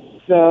prince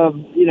of,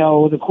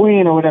 the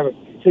queen or whatever.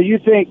 So you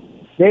think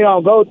they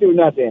don't go through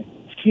nothing.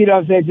 You know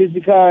what I'm saying? Just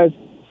because,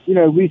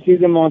 we see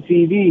them on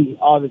TV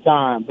all the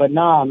time. But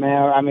nah,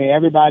 man, I mean,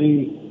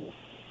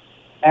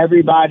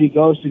 everybody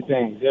goes through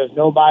things. There's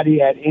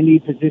nobody at any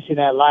position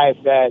in life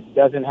that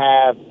doesn't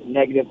have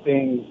negative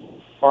things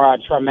or a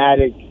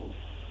traumatic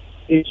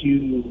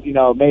issue,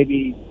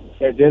 maybe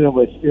they're dealing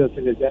with still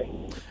to this day.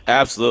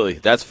 Absolutely.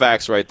 That's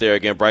facts right there.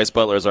 Again, Bryce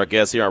Butler is our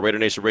guest here on Raider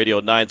Nation Radio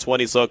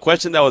 920. So a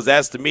question that was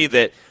asked to me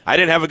that I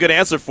didn't have a good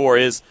answer for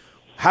is,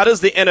 how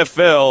does the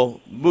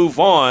NFL move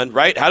on,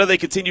 right? How do they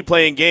continue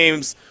playing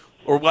games?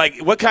 Or, like,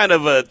 what kind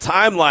of a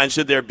timeline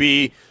should there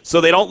be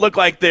so they don't look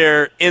like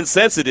they're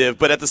insensitive,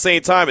 but at the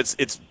same time it's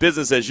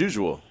business as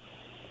usual?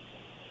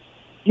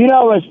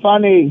 It's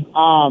funny.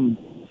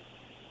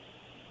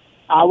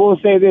 I will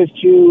say this,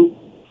 Q.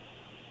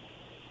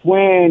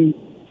 When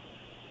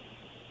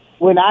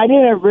I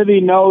didn't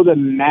really know the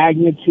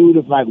magnitude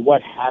of, like,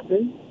 what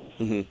happened,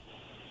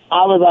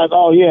 I was like,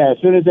 oh, yeah, as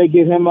soon as they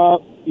get him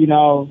up,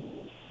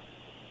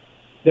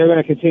 they're going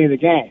to continue the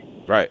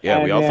game. Right, yeah,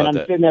 and we all thought I'm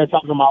that. Sitting there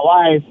talking to my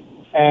wife,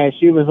 and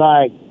she was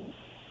like,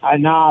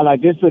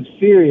 like, this looks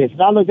serious.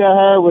 And I looked at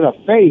her with a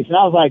face, and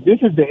I was like, this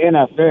is the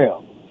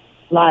NFL.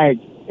 Like,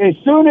 as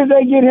soon as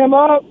they get him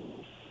up,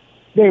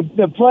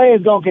 the play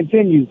is going to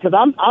continue. Because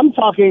I'm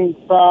talking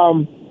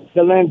from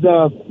the lens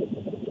of,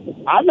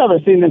 I've never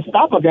seen them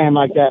stop a game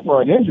like that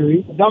for an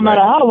injury. Don't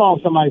matter how long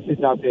somebody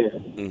sits out there,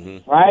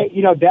 right?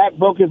 Dak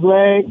broke his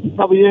leg a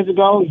couple years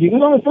ago. He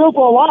was on the field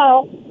for a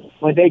while,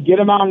 but they get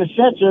him out on the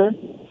stretcher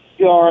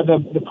or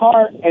the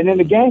cart, and then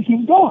the game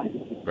keeps going.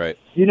 Right.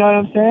 You know what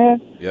I'm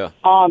saying? Yeah.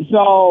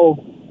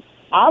 So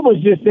I was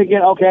just thinking,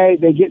 okay,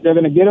 they're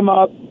going to get him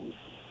up.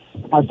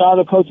 I saw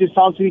the coaches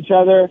talk to each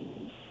other,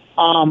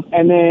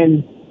 and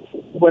then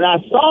when I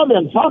saw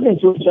them talking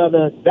to each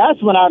other,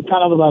 that's when I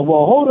kind of was like,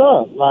 well, hold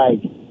up,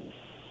 like,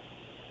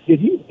 did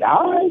he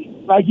die?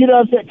 Like, you know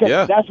what I'm saying?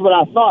 'Cause that's what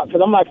I thought.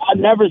 Because I'm like, I've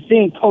never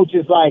seen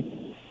coaches like,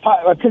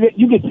 because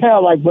you could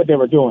tell, like, what they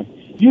were doing.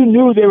 You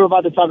knew they were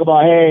about to talk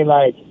about, hey,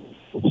 like,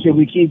 should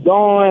we keep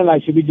going?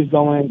 Like, should we just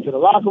go into the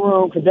locker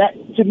room? Because that,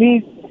 to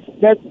me,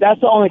 that's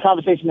the only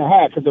conversation they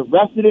had. Because the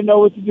rest didn't know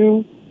what to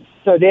do.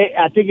 So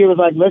I think it was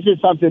like, let's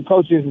just talk to the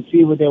coaches and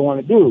see what they want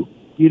to do.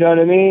 You know what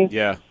I mean?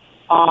 Yeah.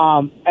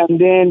 And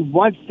then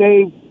once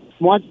they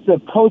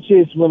the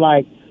coaches were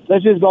like,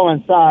 let's just go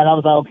inside, I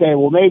was like, okay,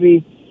 well,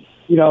 maybe,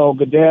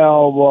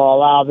 Goodell will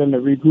allow them to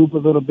regroup a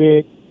little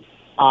bit.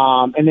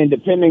 And then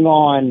depending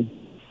on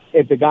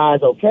if the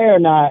guy's okay or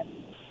not,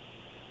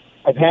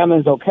 if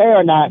Hamlin's okay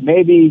or not,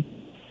 maybe,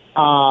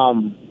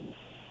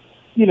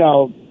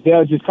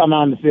 they'll just come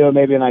out on the field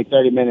maybe in like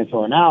 30 minutes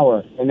or an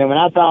hour. And then when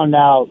I found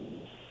out,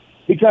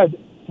 because that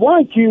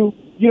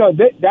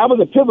was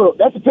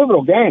that's a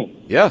pivotal game.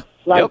 Yeah.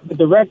 Like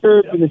the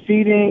records and the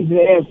seedings and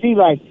the AFC,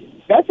 like,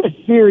 that's a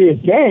serious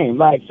game.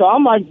 Like, so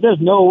I'm like, there's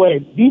no way.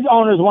 These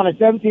owners wanted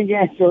 17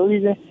 games for a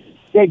reason.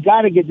 They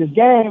got to get this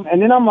game.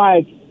 And then I'm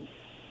like,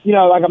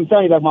 like I'm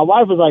telling you, like my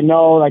wife was like,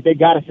 no, like they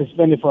got to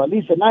suspend it for at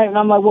least a night. And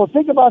I'm like, well,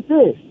 think about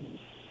this.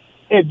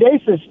 If they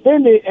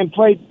suspend it and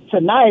play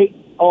tonight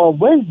or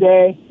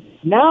Wednesday,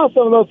 now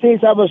some of those teams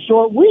have a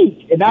short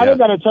week. And now they've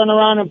got to turn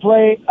around and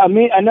play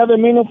another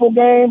meaningful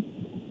game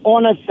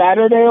on a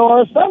Saturday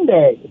or a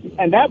Sunday.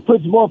 And that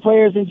puts more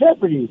players in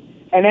jeopardy.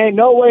 And there ain't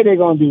no way they're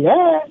going to do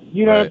that.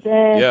 You know what I'm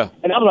saying? Yeah.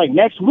 And I was like,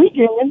 next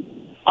weekend,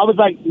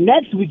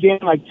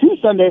 like 2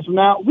 Sundays from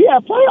now, we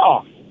have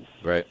playoffs.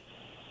 Right.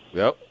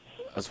 Yep.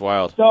 That's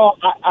wild. So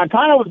I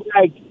kind of was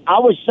like, I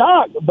was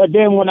shocked. But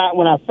then when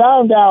I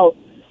found out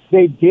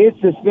they did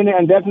suspend it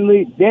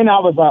indefinitely, then I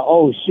was like,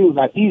 oh, shoot,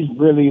 like he's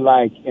really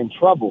like in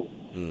trouble.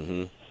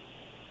 Mm-hmm.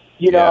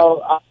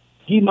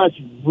 He must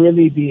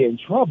really be in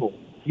trouble.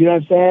 You know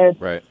what I'm saying?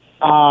 Right.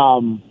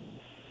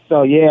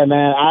 So, yeah,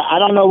 man, I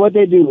don't know what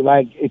they do.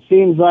 Like, it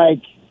seems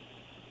like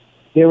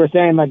they were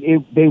saying, like,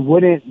 they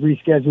wouldn't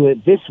reschedule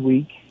it this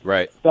week.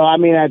 Right. So, I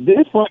mean, at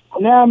this point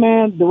now,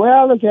 man, the way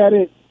I look at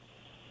it,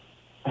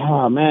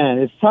 oh, man,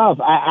 it's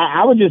tough.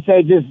 I would just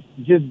say just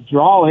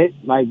draw it.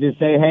 Like, just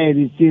say, hey,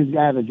 these teams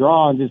got to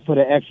draw and just put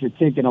an extra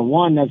tick and a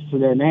 1 next to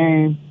their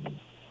name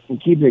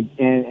and keep it.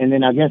 And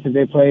then I guess if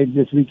they played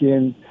this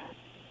weekend,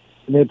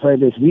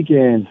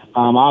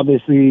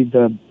 obviously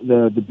the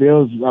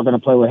Bills are going to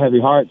play with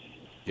heavy hearts.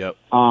 Yep.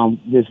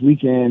 This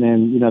weekend,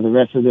 and the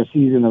rest of their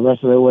season, the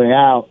rest of their way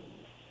out,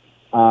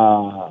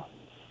 they're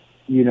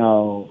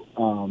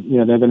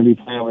going to be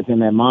playing within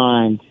their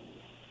mind.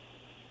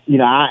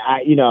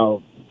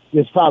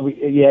 It's probably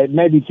it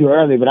may be too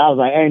early, but I was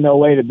like, ain't no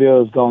way the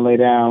Bills gonna lay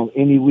down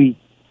any week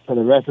for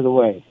the rest of the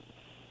way.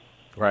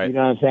 Right. You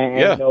know what I'm saying?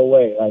 Ain't no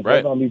way. Like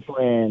they're gonna be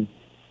playing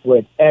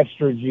with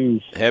extra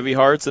juice, heavy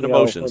hearts and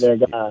emotions for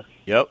their guys.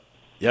 Yep.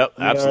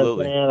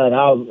 Absolutely. Like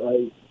I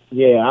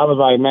was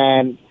like,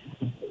 man.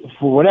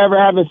 For whatever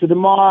happens to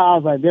tomorrow, I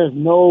was like, there's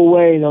no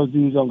way those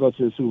dudes don't go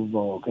to the Super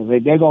Bowl because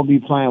they're going to be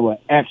playing with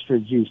extra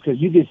juice. Because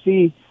you could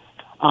see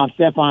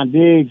Stephon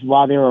Diggs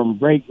while they were on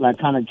break, like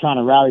kind of trying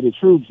to rally the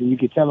troops, and you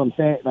could tell him,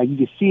 you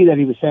could see that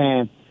he was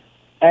saying,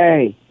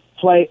 hey,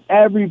 play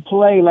every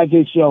play like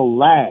it's your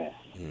last.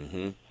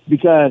 Mm-hmm.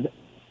 Because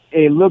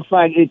it looks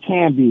like it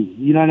can be.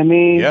 You know what I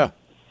mean? Yeah.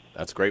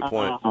 That's a great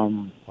point.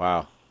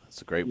 Wow.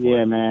 That's a great point.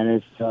 Yeah, man.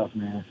 It's tough,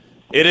 man.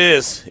 It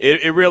is.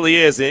 It really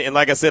is. And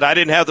like I said, I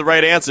didn't have the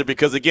right answer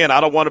because, again,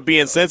 I don't want to be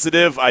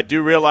insensitive. I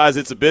do realize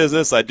it's a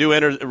business. I do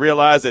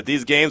realize that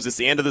these games, it's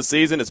the end of the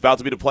season. It's about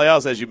to be the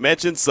playoffs, as you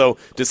mentioned. So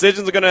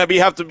decisions are going to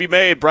have to be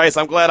made, Bryce.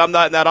 I'm glad I'm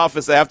not in that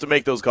office to have to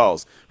make those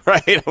calls,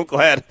 right? I'm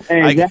glad.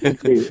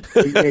 Exactly.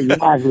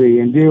 Exactly.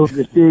 And deal with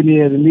the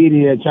scrutiny of the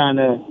media trying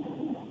to,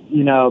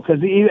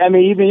 because,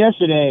 even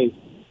yesterday,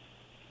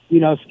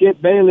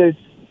 Skip Bayless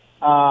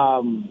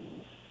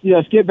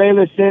Skip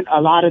Bayless sent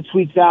a lot of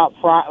tweets out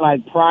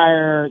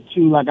prior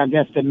to, I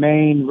guess, the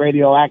main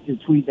radioactive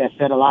tweet that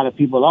set a lot of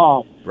people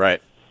off.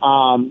 Right.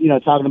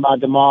 Talking about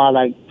DeMar,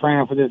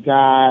 praying for this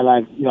guy,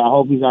 I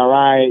hope he's all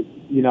right,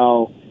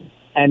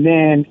 And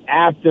then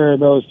after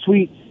those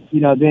tweets,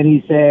 then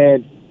he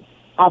said,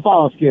 I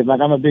follow Skip.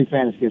 I'm a big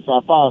fan of Skip, so I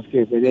follow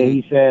Skip. And then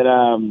he said,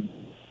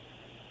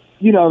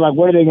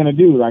 what are they going to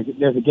do?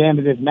 There's a game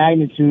of this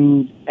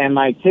magnitude, and,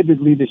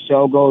 typically the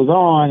show goes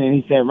on, and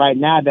he said right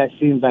now that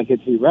seems like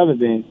it's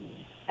irrelevant.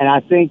 And I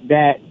think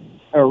that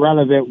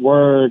irrelevant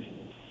word,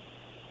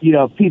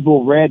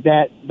 people read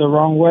that the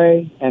wrong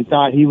way and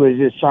thought he was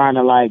just trying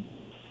to,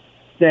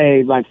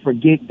 say,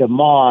 forget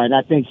DeMar, and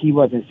I think he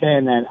wasn't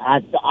saying that.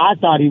 I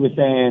thought he was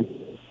saying,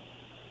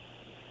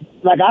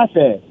 I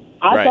said,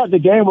 I thought the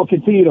game will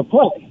continue to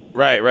play.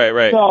 Right.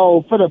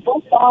 So for the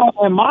first time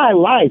in my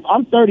life,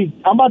 I'm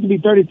about to be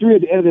 33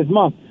 at the end of this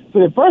month.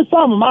 For the first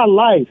time in my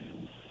life,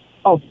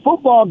 a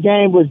football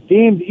game was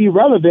deemed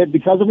irrelevant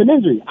because of an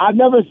injury. I've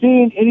never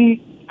seen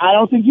I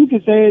don't think you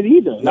could say it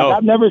either. No.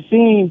 I've never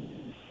seen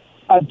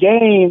a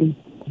game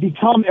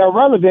become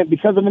irrelevant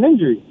because of an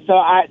injury. So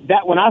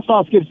when I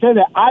saw Skip say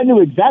that, I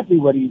knew exactly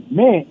what he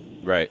meant.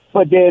 Right.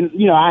 But then,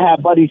 I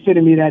have buddies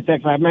sending me that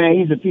text man,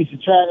 he's a piece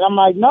of trash. I'm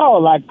like,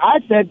 no, I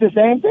said the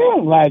same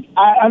thing.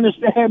 I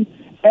understand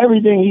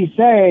everything he's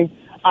saying.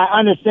 I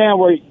understand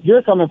where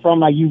you're coming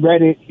from. You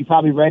read it, you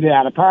probably read it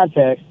out of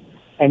context,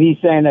 and he's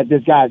saying that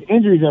this guy's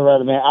injuries are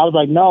irrelevant. I was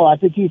like, no, I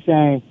think he's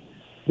saying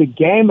the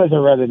game is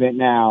irrelevant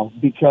now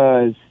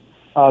because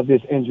of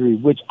this injury,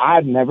 which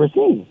I've never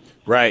seen.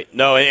 Right.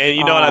 No, and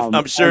you know,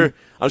 I'm sure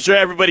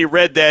everybody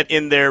read that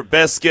in their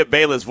best Skip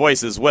Bayless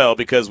voice as well,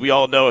 because we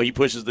all know he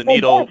pushes the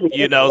needle.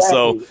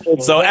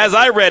 So as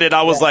I read it,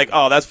 I was like,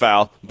 oh, that's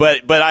foul.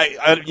 But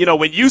I you know,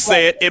 when you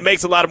say it, it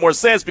makes a lot more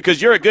sense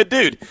because you're a good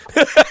dude,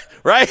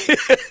 right?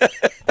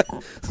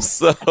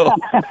 So.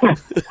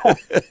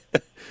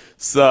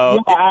 So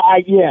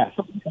I get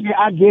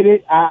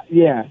it.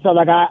 So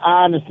like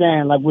I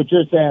understand like what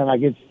you're saying.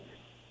 Like it's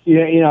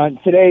you know in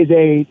today's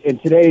day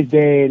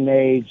and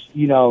age,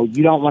 you know,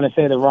 you don't want to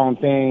say the wrong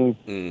thing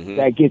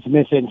that gets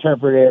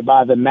misinterpreted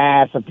by the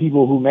mass of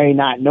people who may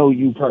not know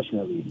you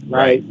personally,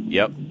 right?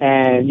 Yep.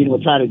 And you know,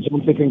 try to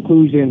jump to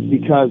conclusions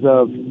because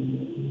of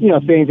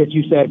things that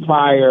you said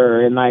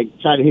prior, and like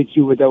try to hit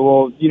you with the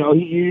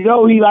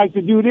he likes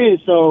to do this,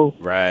 so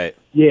right.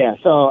 Yeah,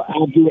 so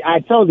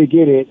I totally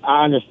get it.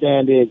 I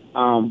understand it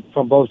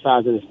from both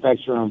sides of the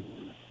spectrum.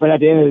 But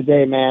at the end of the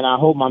day, man, I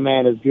hope my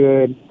man is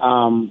good.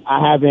 I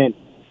haven't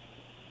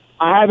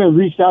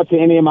reached out to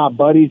any of my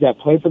buddies that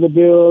play for the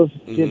Bills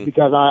just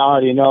because I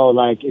already know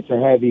like it's a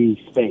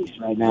heavy space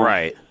right now.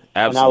 Right. Absolutely.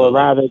 And I would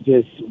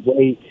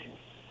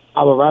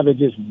rather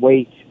just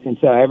wait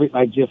until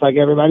just like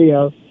everybody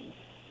else,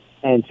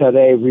 until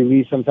they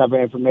release some type of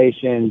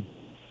information.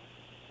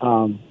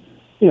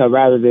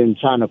 Rather than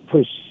trying to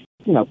push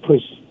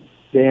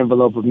the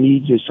envelope of me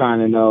just trying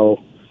to know,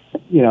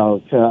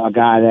 to a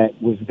guy that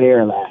was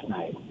there last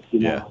night.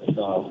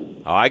 So.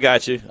 Oh, I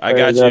got you,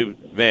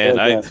 man.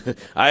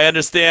 I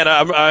understand.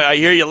 I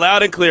hear you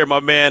loud and clear, my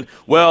man.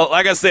 Well,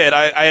 like I said,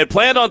 I had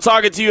planned on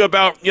talking to you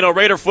about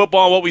Raider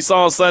football and what we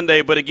saw on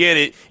Sunday, but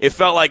again, it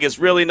felt like it's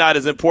really not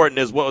as important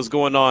as what was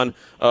going on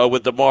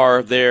with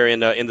Damar there in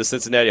the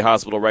Cincinnati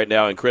hospital right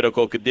now in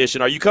critical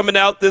condition. Are you coming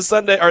out this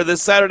Sunday or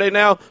this Saturday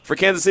now for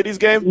Kansas City's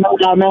game? No,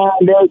 man.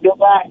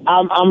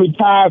 I'm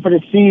retired for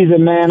the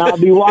season, man. I'll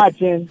be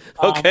watching.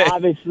 Okay.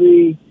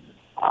 Obviously.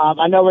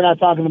 I know we're not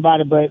talking about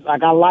it, but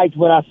like I liked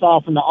what I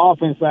saw from the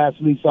offense last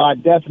week, so I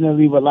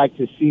definitely would like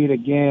to see it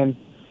again.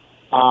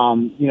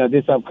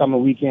 This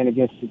upcoming weekend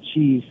against the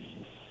Chiefs.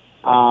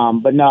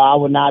 But no, I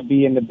will not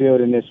be in the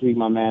building this week,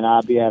 my man.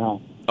 I'll be at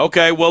home.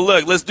 Okay, well,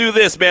 look, let's do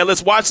this, man.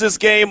 Let's watch this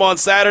game on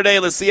Saturday.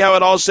 Let's see how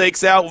it all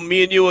shakes out.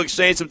 Me and you will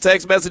exchange some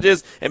text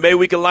messages, and maybe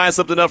we can line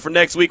something up for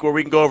next week where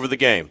we can go over the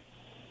game.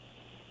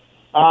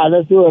 All right,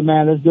 let's do it,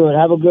 man. Let's do it.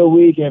 Have a good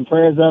week, and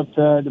prayers up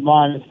to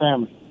Damar and his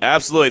family.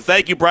 Absolutely.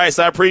 Thank you, Bryce.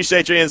 I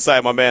appreciate your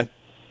insight, my man.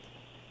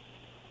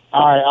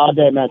 All right, all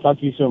day, man. Talk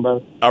to you soon,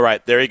 brother. All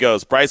right, there he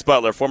goes. Bryce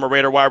Butler, former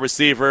Raider wide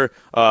receiver.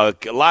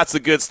 Lots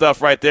of good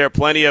stuff right there.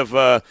 Plenty of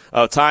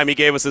time he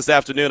gave us this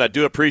afternoon. I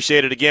do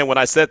appreciate it. Again, when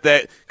I set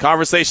that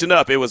conversation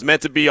up, it was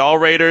meant to be all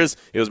Raiders.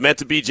 It was meant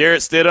to be Jarrett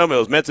Stidham. It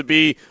was meant to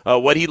be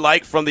what he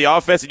liked from the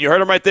offense. And you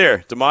heard him right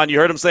there. Damon, you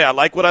heard him say, I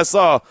like what I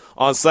saw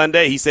on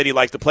Sunday. He said he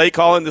liked the play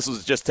calling. This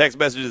was just text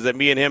messages that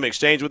me and him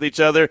exchanged with each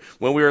other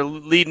when we were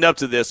leading up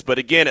to this. But,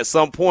 again, at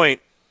some point,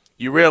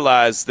 you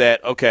realize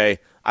that, okay,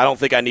 I don't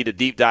think I need to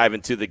deep dive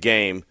into the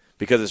game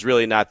because it's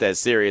really not that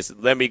serious.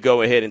 Let me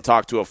go ahead and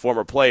talk to a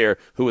former player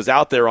who was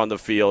out there on the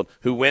field,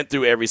 who went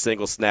through every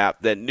single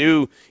snap, that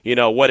knew,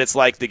 what it's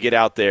like to get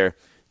out there,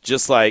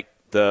 just like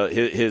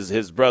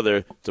his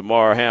brother,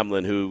 Damar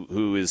Hamlin,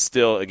 who is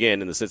still,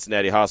 again, in the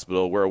Cincinnati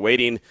hospital. We're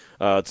waiting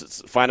to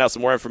find out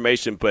some more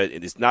information, but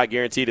it's not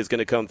guaranteed it's going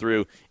to come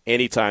through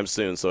anytime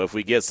soon. So if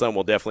we get some,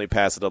 we'll definitely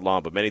pass it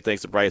along. But many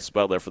thanks to Bryce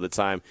Butler for the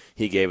time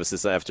he gave us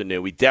this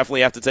afternoon. We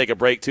definitely have to take a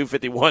break.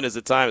 2:51 is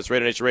the time. It's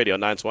Raider Nation Radio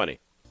 920.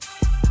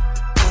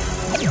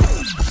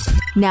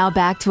 Now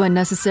back to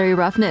Unnecessary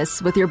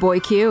Roughness with your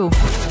boy Q.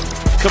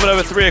 Coming up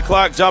at 3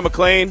 o'clock, John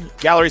McClain,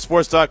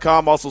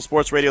 GallerySports.com, also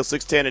Sports Radio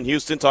 610 in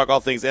Houston. Talk all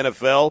things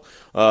NFL.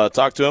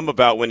 Talk to him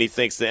about when he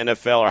thinks the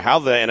NFL or how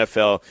the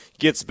NFL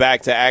gets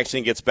back to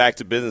action, gets back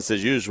to business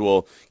as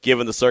usual,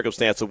 given the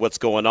circumstance of what's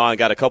going on.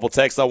 Got a couple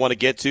texts I want to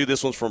get to.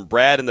 This one's from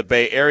Brad in the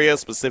Bay Area,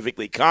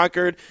 specifically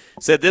Concord.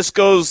 Said this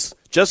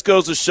just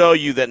goes to show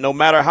you that no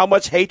matter how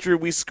much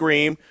hatred we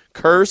scream,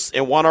 curse,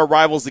 and want our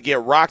rivals to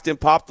get rocked and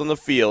popped on the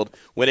field,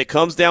 when it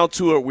comes down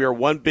to it, we are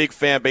one big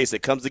fan base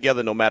that comes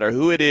together no matter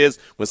who it is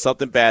when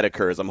something bad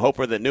occurs. I'm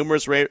hoping that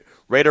numerous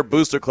Raider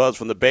booster clubs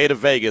from the Bay to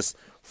Vegas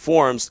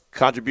forms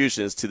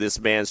contributions to this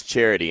man's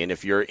charity. And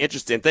if you're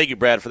interested, and thank you,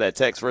 Brad, for that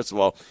text, first of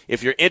all,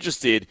 if you're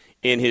interested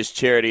in his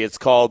charity, it's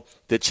called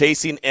the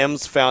Chasing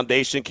M's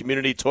Foundation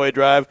Community Toy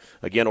Drive,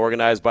 again,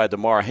 organized by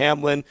Damar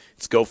Hamlin.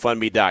 It's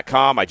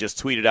GoFundMe.com. I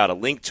just tweeted out a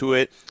link to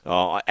it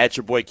at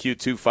your boy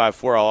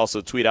Q254. I'll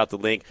also tweet out the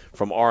link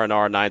from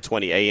RNR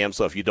 920 AM.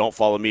 So if you don't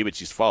follow me, but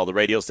you follow the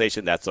radio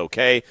station, that's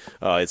okay.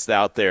 It's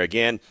out there.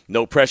 Again,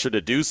 no pressure to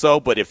do so,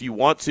 but if you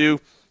want to,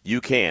 you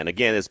can.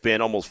 Again, it's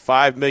been almost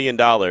 $5 million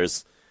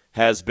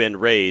has been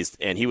raised,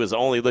 and he was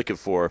only looking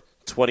for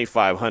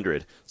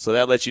 $2,500. So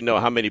that lets you know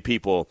how many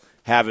people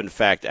have, in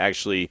fact,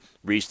 actually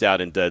reached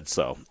out and did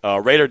so.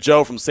 Raider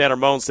Joe from San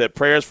Ramon said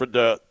prayers for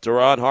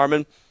Duron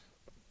Harmon.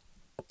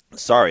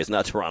 Sorry, it's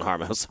not Duron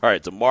Harmon. I'm sorry,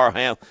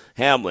 Damar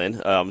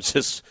Hamlin.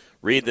 Just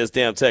reading this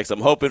damn text.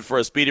 I'm hoping for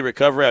a speedy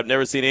recovery. I've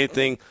never seen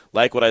anything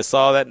like what I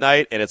saw that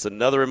night, and it's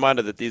another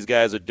reminder that these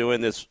guys are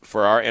doing this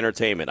for our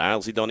entertainment. I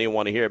honestly don't even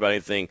want to hear about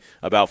anything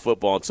about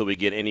football until we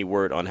get any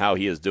word on how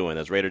he is doing.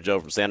 That's Raider Joe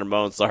from San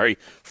Ramon. Sorry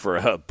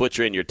for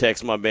butchering your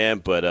text, my man,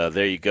 but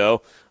there you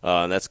go.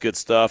 And that's good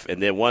stuff.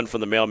 And then one from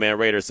the Mailman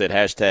Raider said,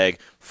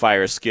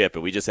 #fire Skip.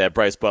 And we just had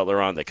Bryce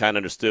Butler on that kind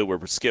of understood where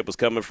Skip was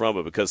coming from,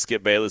 but because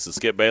Skip Bayless is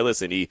Skip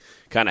Bayless and he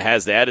kind of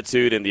has the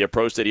attitude and the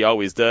approach that he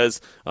always does,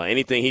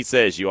 anything he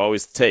says you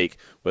always take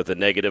with a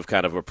negative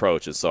kind of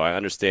approach. And so I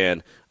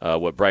understand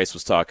what Bryce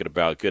was talking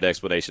about. Good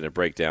explanation and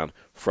breakdown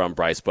from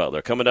Bryce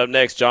Butler. Coming up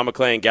next, John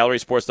McClain,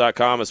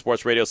 GallerySports.com and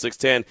Sports Radio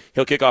 610.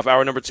 He'll kick off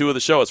hour number 2 of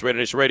the show. It's Raider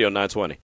Nation Radio 920.